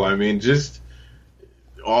example. I mean, just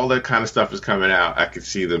all that kind of stuff is coming out. I could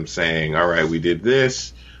see them saying, all right, we did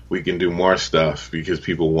this, we can do more stuff because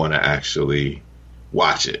people want to actually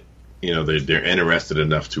watch it. They're interested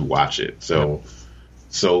enough to watch it. So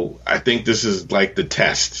I think this is like the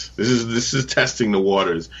test. This is testing the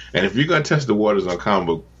waters. And if you're going to test the waters on comic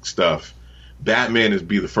book stuff, Batman is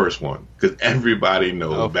the first one, because everybody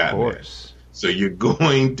knows Batman. Of course. So you're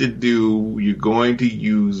going to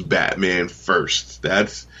use Batman first.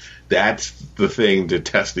 That's the thing to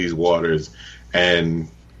test these waters. And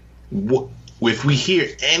if we hear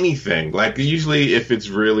anything, like usually if it's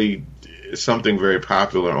really something very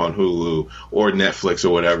popular on Hulu or Netflix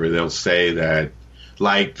or whatever, they'll say that,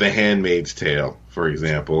 like The Handmaid's Tale, for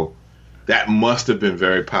example, that must have been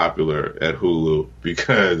very popular at Hulu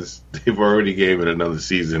because they've already gave it another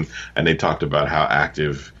season, and they talked about how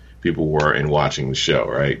active people were in watching the show,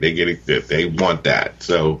 right? They get it, they want that.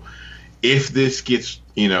 So if this gets,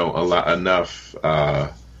 enough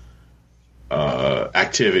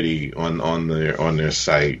activity on their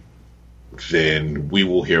site, then we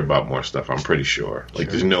will hear about more stuff. I'm pretty sure. Like,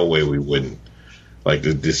 there's no way we wouldn't. Like,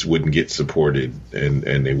 this wouldn't get supported, and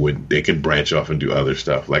they could branch off and do other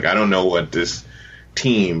stuff. Like, I don't know what this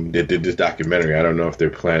team that did this documentary, I don't know if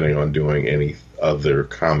they're planning on doing any other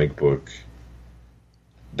comic book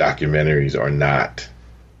documentaries or not.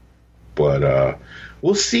 But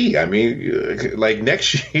we'll see. I mean, like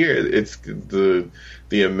next year, it's the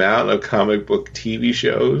amount of comic book TV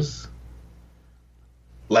shows.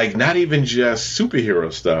 Like, not even just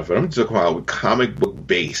superhero stuff. I'm talking about comic book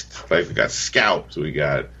based. Like, we got Scalped. We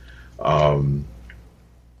got,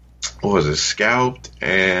 Scalped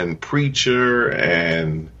and Preacher,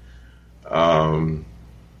 and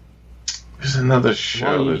there's another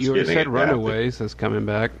show that's you getting said Runaways is coming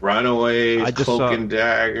back. Runaways, Cloak and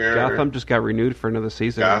Dagger. Gotham just got renewed for another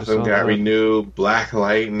season. Gotham got renewed. Black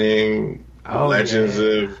Lightning. Legends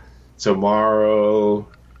of Tomorrow.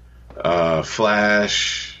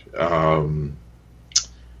 Flash.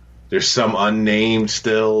 There's some unnamed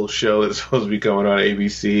still show that's supposed to be coming on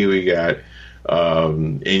ABC. We got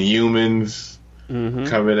Inhumans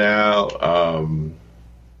coming out.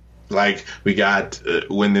 Like, we got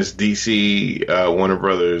when this DC Warner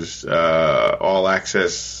Brothers All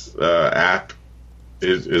Access app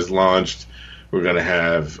is launched, we're gonna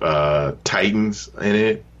have Titans in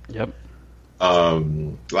it. Yep.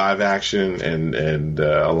 Live action, and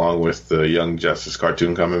along with the Young Justice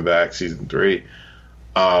cartoon coming back, season 3.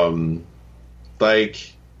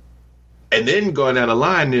 Like, and then going down the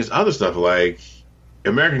line, there's other stuff like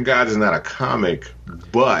American Gods is not a comic,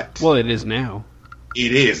 but well, it is now.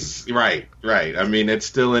 It is, right. I mean, it's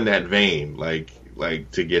still in that vein, like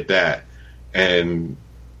to get that, and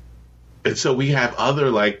so we have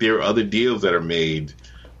there are other deals that are made.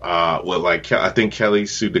 I think Kelly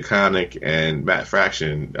Sue DeConnick and Matt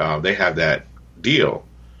Fraction, they have that deal.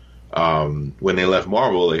 When they left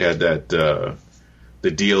Marvel, they had that the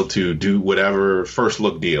deal to do whatever first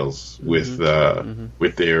look deals with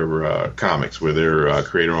their comics, with their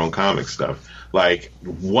creator-owned comic stuff. Like,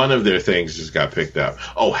 one of their things just got picked up.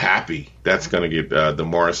 Oh, Happy. That's going to get the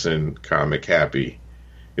Morrison comic Happy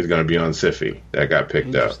is going to be on Syfy. That got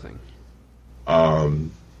picked up.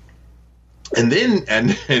 And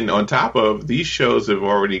then on top of, these shows have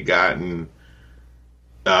already gotten,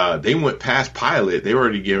 they went past pilot. They were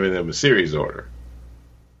already giving them a series order.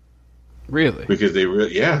 Really? Because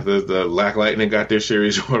the Black Lightning got their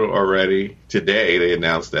series order already. Today they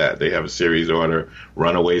announced that they have a series order.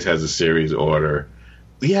 Runaways has a series order.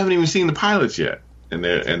 We haven't even seen the pilots yet. And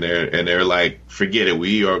they're like, forget it.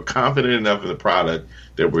 We are confident enough in the product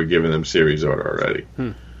that we're giving them series order already.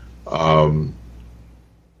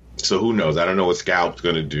 So who knows? I don't know what Scalp's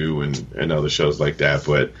going to do and other shows like that.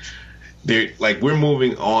 But they're like, we're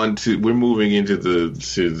moving into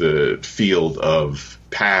the field of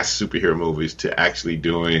past superhero movies to actually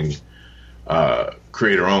doing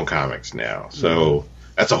creator-owned comics now. So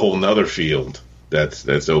that's a whole nother field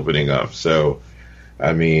that's opening up. So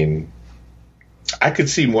I mean, I could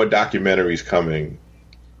see more documentaries coming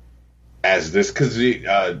as this, because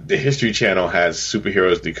the History Channel has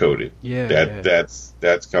Superheroes Decoded.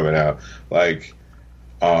 That's coming out. Like,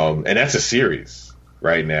 and that's a series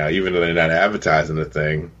right now, even though they're not advertising the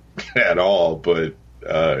thing at all. But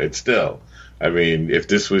it's still. I mean, if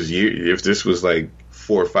this was like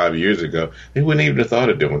 4 or 5 years ago, they wouldn't even have thought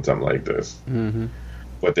of doing something like this. Mm-hmm.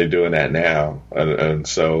 But they're doing that now, and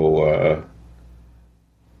so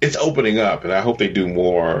it's opening up, and I hope they do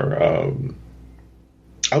more.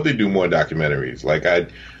 I hope they do more documentaries. Like, I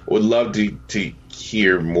would love to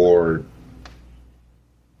hear more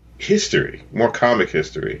history, more comic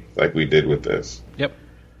history, like we did with this. Yep.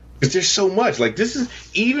 Because there's so much. Like, this is,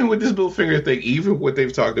 even with this Littlefinger thing, even what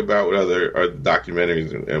they've talked about with other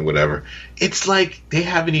documentaries and whatever, it's like they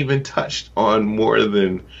haven't even touched on more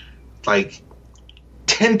than like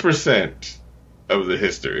 10% of the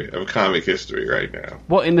history of comic history right now.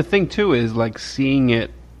 Well, and the thing too is, like, seeing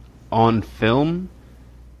it on film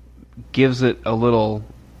gives it a little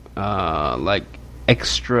like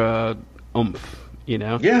extra oomph, you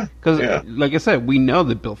know? Yeah. Because, like I said, we know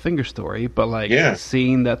the Bill Finger story, but like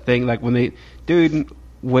seeing that thing, like when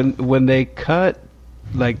they cut,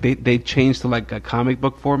 like they changed to like a comic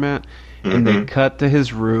book format, and they cut to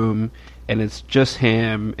his room, and it's just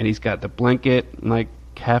him, and he's got the blanket like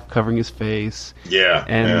half covering his face.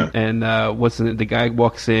 And what's in it? The guy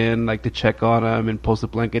walks in like to check on him and pulls the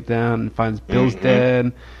blanket down and finds Bill's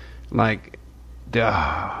dead. Like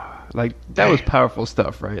that was powerful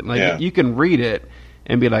stuff, right? Like you can read it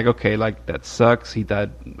and be like, okay, like that sucks. He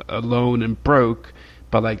died alone and broke,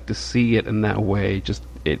 but like to see it in that way, just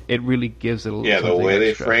it really gives it a little. The way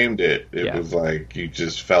extra. They framed it, it was like you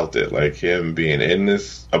just felt it, like him being in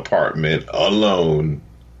this apartment alone.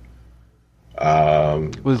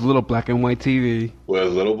 With his little black and white TV.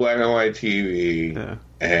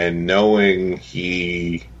 And knowing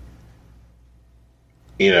he,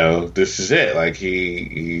 this is it. Like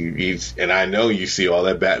he's, and I know you see all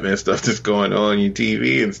that Batman stuff that's going on your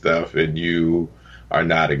TV and stuff, and you are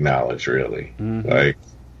not acknowledged really. Mm-hmm. Like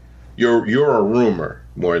you're a rumor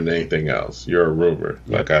more than anything else. You're a rumor.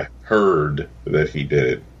 Yep. Like I heard that he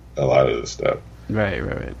did a lot of this stuff.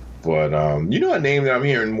 Right. But a name that I'm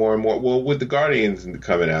hearing more and more. Well, with the Guardians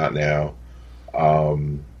coming out now,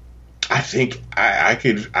 I think I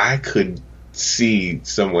could see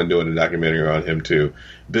someone doing a documentary on him too.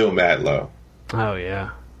 Bill Mantlo. Oh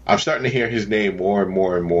yeah. I'm starting to hear his name more and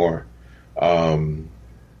more and more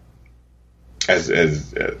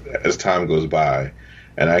as time goes by,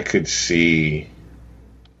 and I could see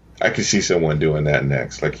someone doing that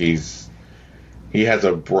next. Like he has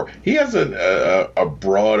a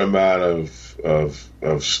broad amount of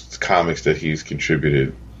comics that he's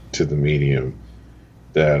contributed to the medium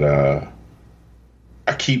that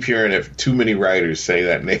I keep hearing it. Too many writers say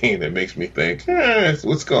that name that makes me think,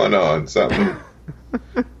 what's going on? Something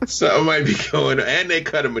might be going on, and they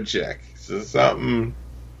cut him a check, so something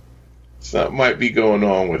might be going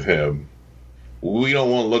on with him. We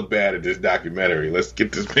don't want to look bad at this documentary. Let's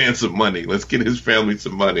get this man some money. Let's get his family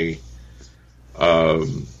some money.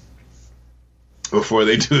 Before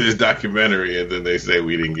they do this documentary, and then they say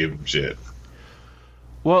we didn't give him shit.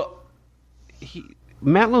 Well,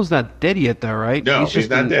 Mantlo's not dead yet, though, right? No, he's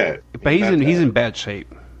not dead. But he's in bad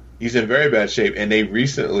shape. He's in very bad shape, and they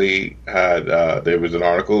recently had there was an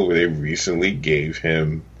article where they recently gave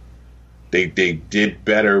him. They did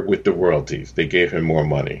better with the royalties. They gave him more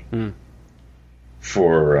money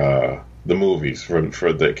for the movies, for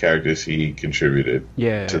the characters he contributed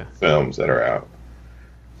to the films that are out.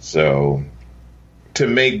 So to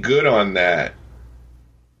make good on that,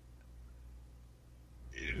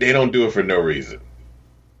 they don't do it for no reason.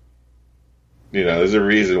 There's a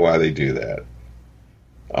reason why they do that.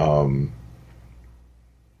 And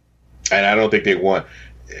I don't think they want.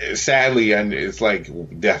 Sadly, and it's like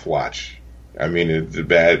Death Watch. I mean, it's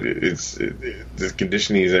bad. The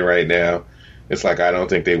condition he's in right now. It's like I don't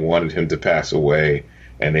think they wanted him to pass away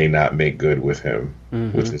and they not make good with him,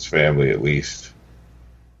 with his family at least,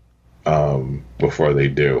 before they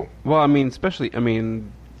do. Well, I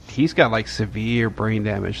mean, he's got like severe brain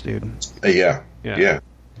damage, dude. Yeah.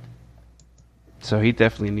 So he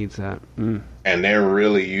definitely needs that. Mm. And they're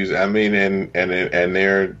really using. I mean, and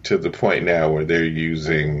they're to the point now where they're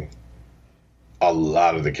using a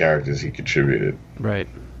lot of the characters he contributed. Right.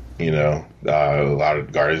 You know, a lot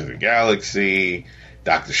of Guardians of the Galaxy,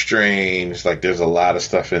 Doctor Strange. Like, there's a lot of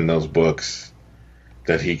stuff in those books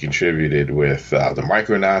that he contributed with. The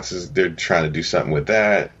Micronauts, they're trying to do something with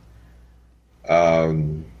that.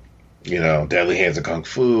 You know, Deadly Hands of Kung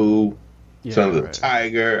Fu, Son of the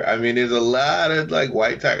Tiger. I mean, there's a lot of, like,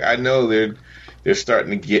 White Tiger. I know they're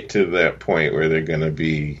starting to get to that point where they're going to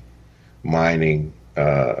be mining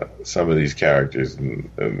some of these characters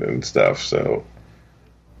and stuff. So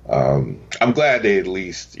I'm glad they at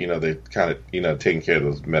least, you know, they kind of, you know, taking care of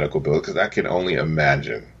those medical bills, because I can only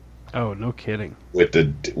imagine. Oh, no kidding. With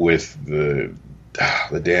the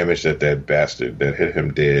damage that bastard that hit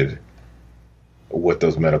him did, what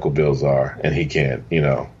those medical bills are, and he can't, you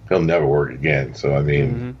know, he'll never work again. So I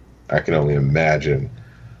mean, I can only imagine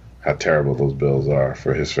how terrible those bills are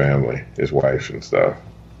for his family, his wife and stuff.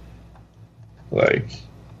 Like,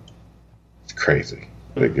 it's crazy.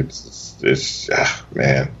 Like, it's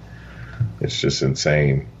man, it's just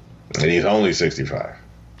insane. And he's only 65.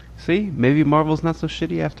 See, maybe Marvel's not so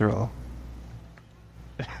shitty after all.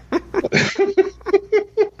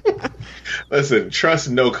 Listen, trust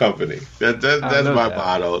no company. That's my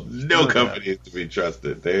motto. No company is to be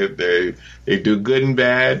trusted. They do good and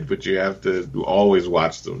bad, but you have to always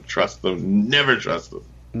watch them, trust them, never trust them.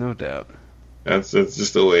 No doubt. That's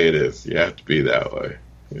just the way it is. You have to be that way.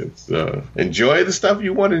 It's enjoy the stuff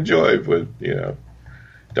you want to enjoy, but you know,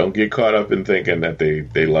 don't get caught up in thinking that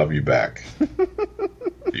they love you back.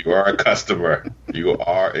 You are a customer. You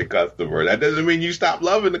are a customer. That doesn't mean you stop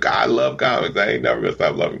loving the. I love comics. I ain't never gonna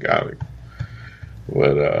stop loving comics.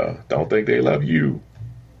 But don't think they love you.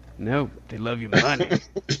 No, they love your money.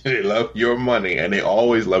 They love your money, and they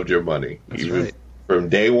always loved your money. That's right. From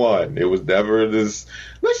day one, it was never this.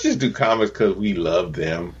 Let's just do comics because we love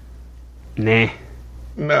them. Nah.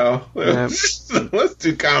 No, let's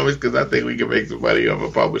do comics because I think we can make some money off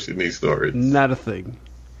of publishing these stories. Not a thing.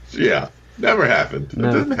 Yeah, never happened. It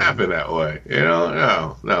doesn't happen that way. You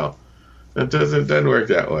know, no, it doesn't work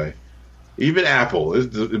that way. Even Apple,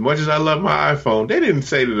 as much as I love my iPhone, they didn't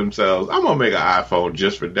say to themselves, "I'm gonna make an iPhone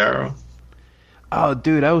just for Daryl." Oh,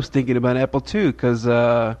 dude, I was thinking about Apple too, because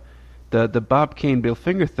the Bob Kane Bill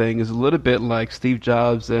Finger thing is a little bit like Steve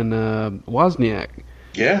Jobs and Wozniak.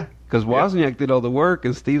 Yeah. Because Wozniak did all the work,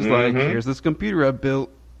 and Steve's like, "Here's this computer I built."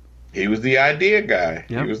 He was the idea guy.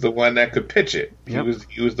 Yep. He was the one that could pitch it. Yep.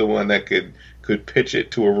 He was the one that could pitch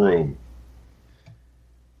it to a room.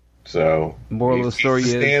 So moral of the story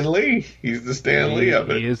is Stan Lee. He's the Stan Lee of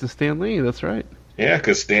it. He is the Stan Lee. That's right. Yeah,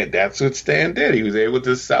 because that's what Stan did. He was able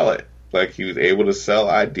to sell it. Like, he was able to sell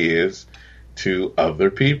ideas to other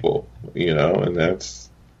people. You know, and that's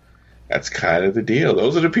kind of the deal.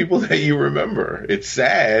 Those are the people that you remember. It's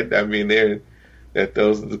sad. I mean,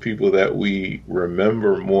 those are the people that we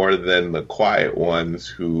remember more than the quiet ones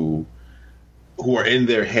who are in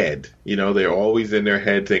their head. You know, they're always in their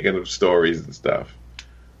head thinking of stories and stuff.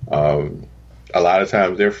 A lot of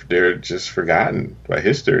times they're just forgotten by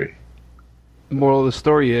history. Moral of the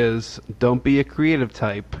story is, don't be a creative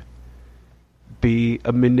type. Be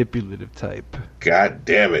a manipulative type. God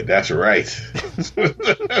damn it, that's right.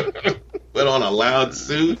 Put on a loud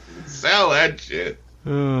suit, sell that shit.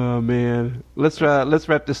 Oh man, let's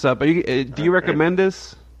wrap this up. Do you recommend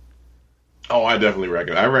this? Oh, I definitely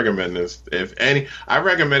recommend. I recommend this. I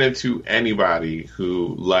recommend it to anybody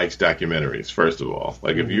who likes documentaries. First of all,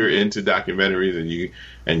 like, if you're into documentaries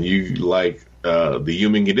and you like the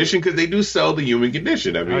human condition, because they do sell the human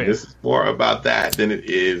condition. I mean, This is more about that than it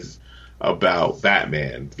is about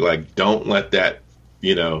Batman. Like, don't let that,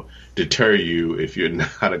 you know, deter you. If you're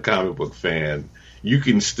not a comic book fan, you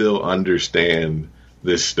can still understand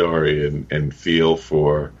this story and feel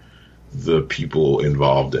for the people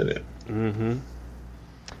involved in it. Mm-hmm.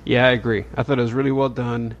 Yeah, I agree. I thought it was really well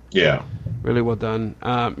done. Yeah. Really well done.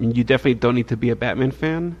 You definitely don't need to be a Batman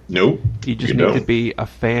fan. Nope. You just need to be a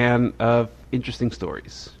fan of interesting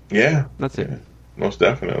stories. Yeah. That's it. Yeah. Most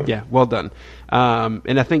definitely. Yeah, well done.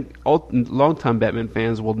 And I think long-time Batman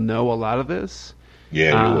fans will know a lot of this.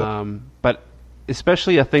 Yeah, you will. But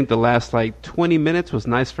especially, I think the last, 20 minutes was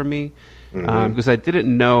nice for me. Because I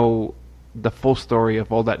didn't know the full story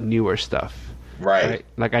of all that newer stuff. Right.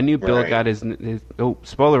 Like I knew Bill got his. Oh,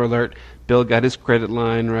 spoiler alert! Bill got his credit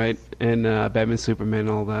line right, and Batman, Superman, and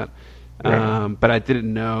all that. Right. But I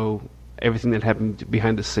didn't know everything that happened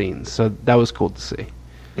behind the scenes, so that was cool to see.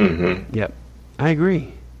 Mm-hmm. Yep, I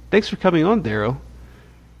agree. Thanks for coming on, Daryl,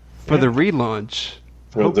 for the relaunch.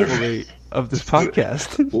 Hopefully. Of this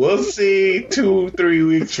podcast. We'll see 2-3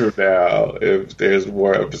 weeks from now if there's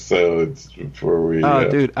more episodes before we...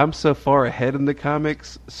 dude, I'm so far ahead in the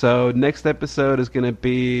comics. So next episode is going to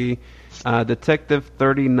be Detective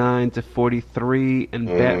 39 to 43 and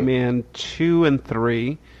Batman 2 and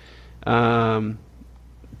 3. Dude, I'm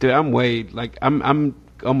way... Like, I'm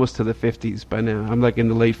almost to the 50s by now. I'm like in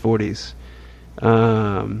the late 40s.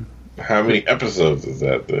 How many episodes is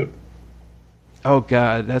that, then? Oh,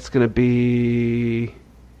 God, that's going to be...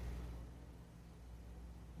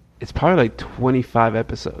 It's probably like 25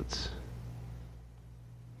 episodes.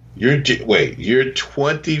 You're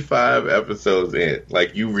 25 episodes in.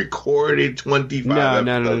 Like, you recorded 25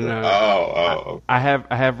 episodes? No. Oh. I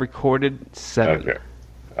have recorded 7.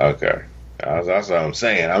 Okay. That's what I'm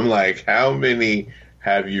saying. I'm like, how many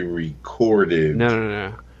have you recorded?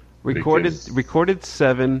 No. Recorded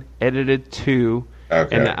 7, edited 2...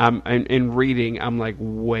 Okay. And I'm in reading. I'm like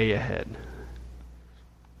way ahead.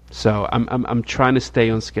 So I'm trying to stay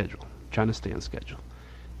on schedule.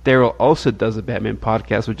 Daryl also does a Batman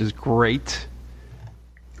podcast, which is great.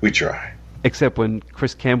 We try. Except when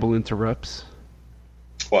Chris Campbell interrupts.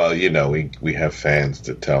 Well, we have fans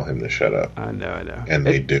to tell him to shut up. I know. And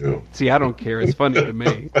they do. See, I don't care. It's funny to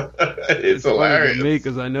me. It's hilarious funny to me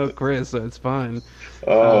because I know Chris, so it's fine.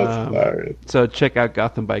 Oh, it's hilarious. So check out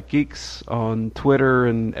Gotham by Geeks on Twitter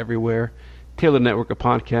and everywhere. Taylor Network of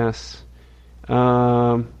podcasts.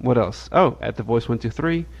 What else? Oh, at The Voice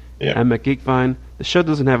 123. Yeah. I'm at Geekvine. The show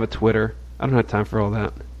doesn't have a Twitter. I don't have time for all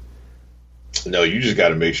that. No, you just got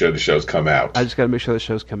to make sure the shows come out. I just got to make sure the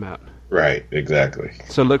shows come out. Right, exactly.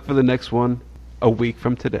 So look for the next one a week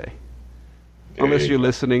from today. Unless you're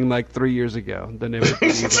listening like 3 years ago. Then it would be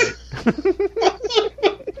like...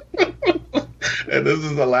 And this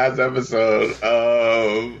is the last episode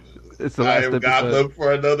of... It's the last episode. Gotham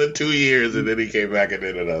for another 2 years, and then he came back and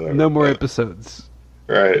did another. No more episodes.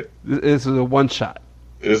 Right. This is a one-shot.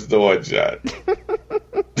 It's the one-shot.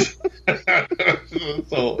 It's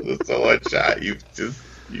a one-shot. You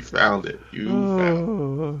found it.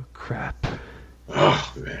 Oh, crap.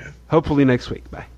 Oh, man. Hopefully next week. Bye.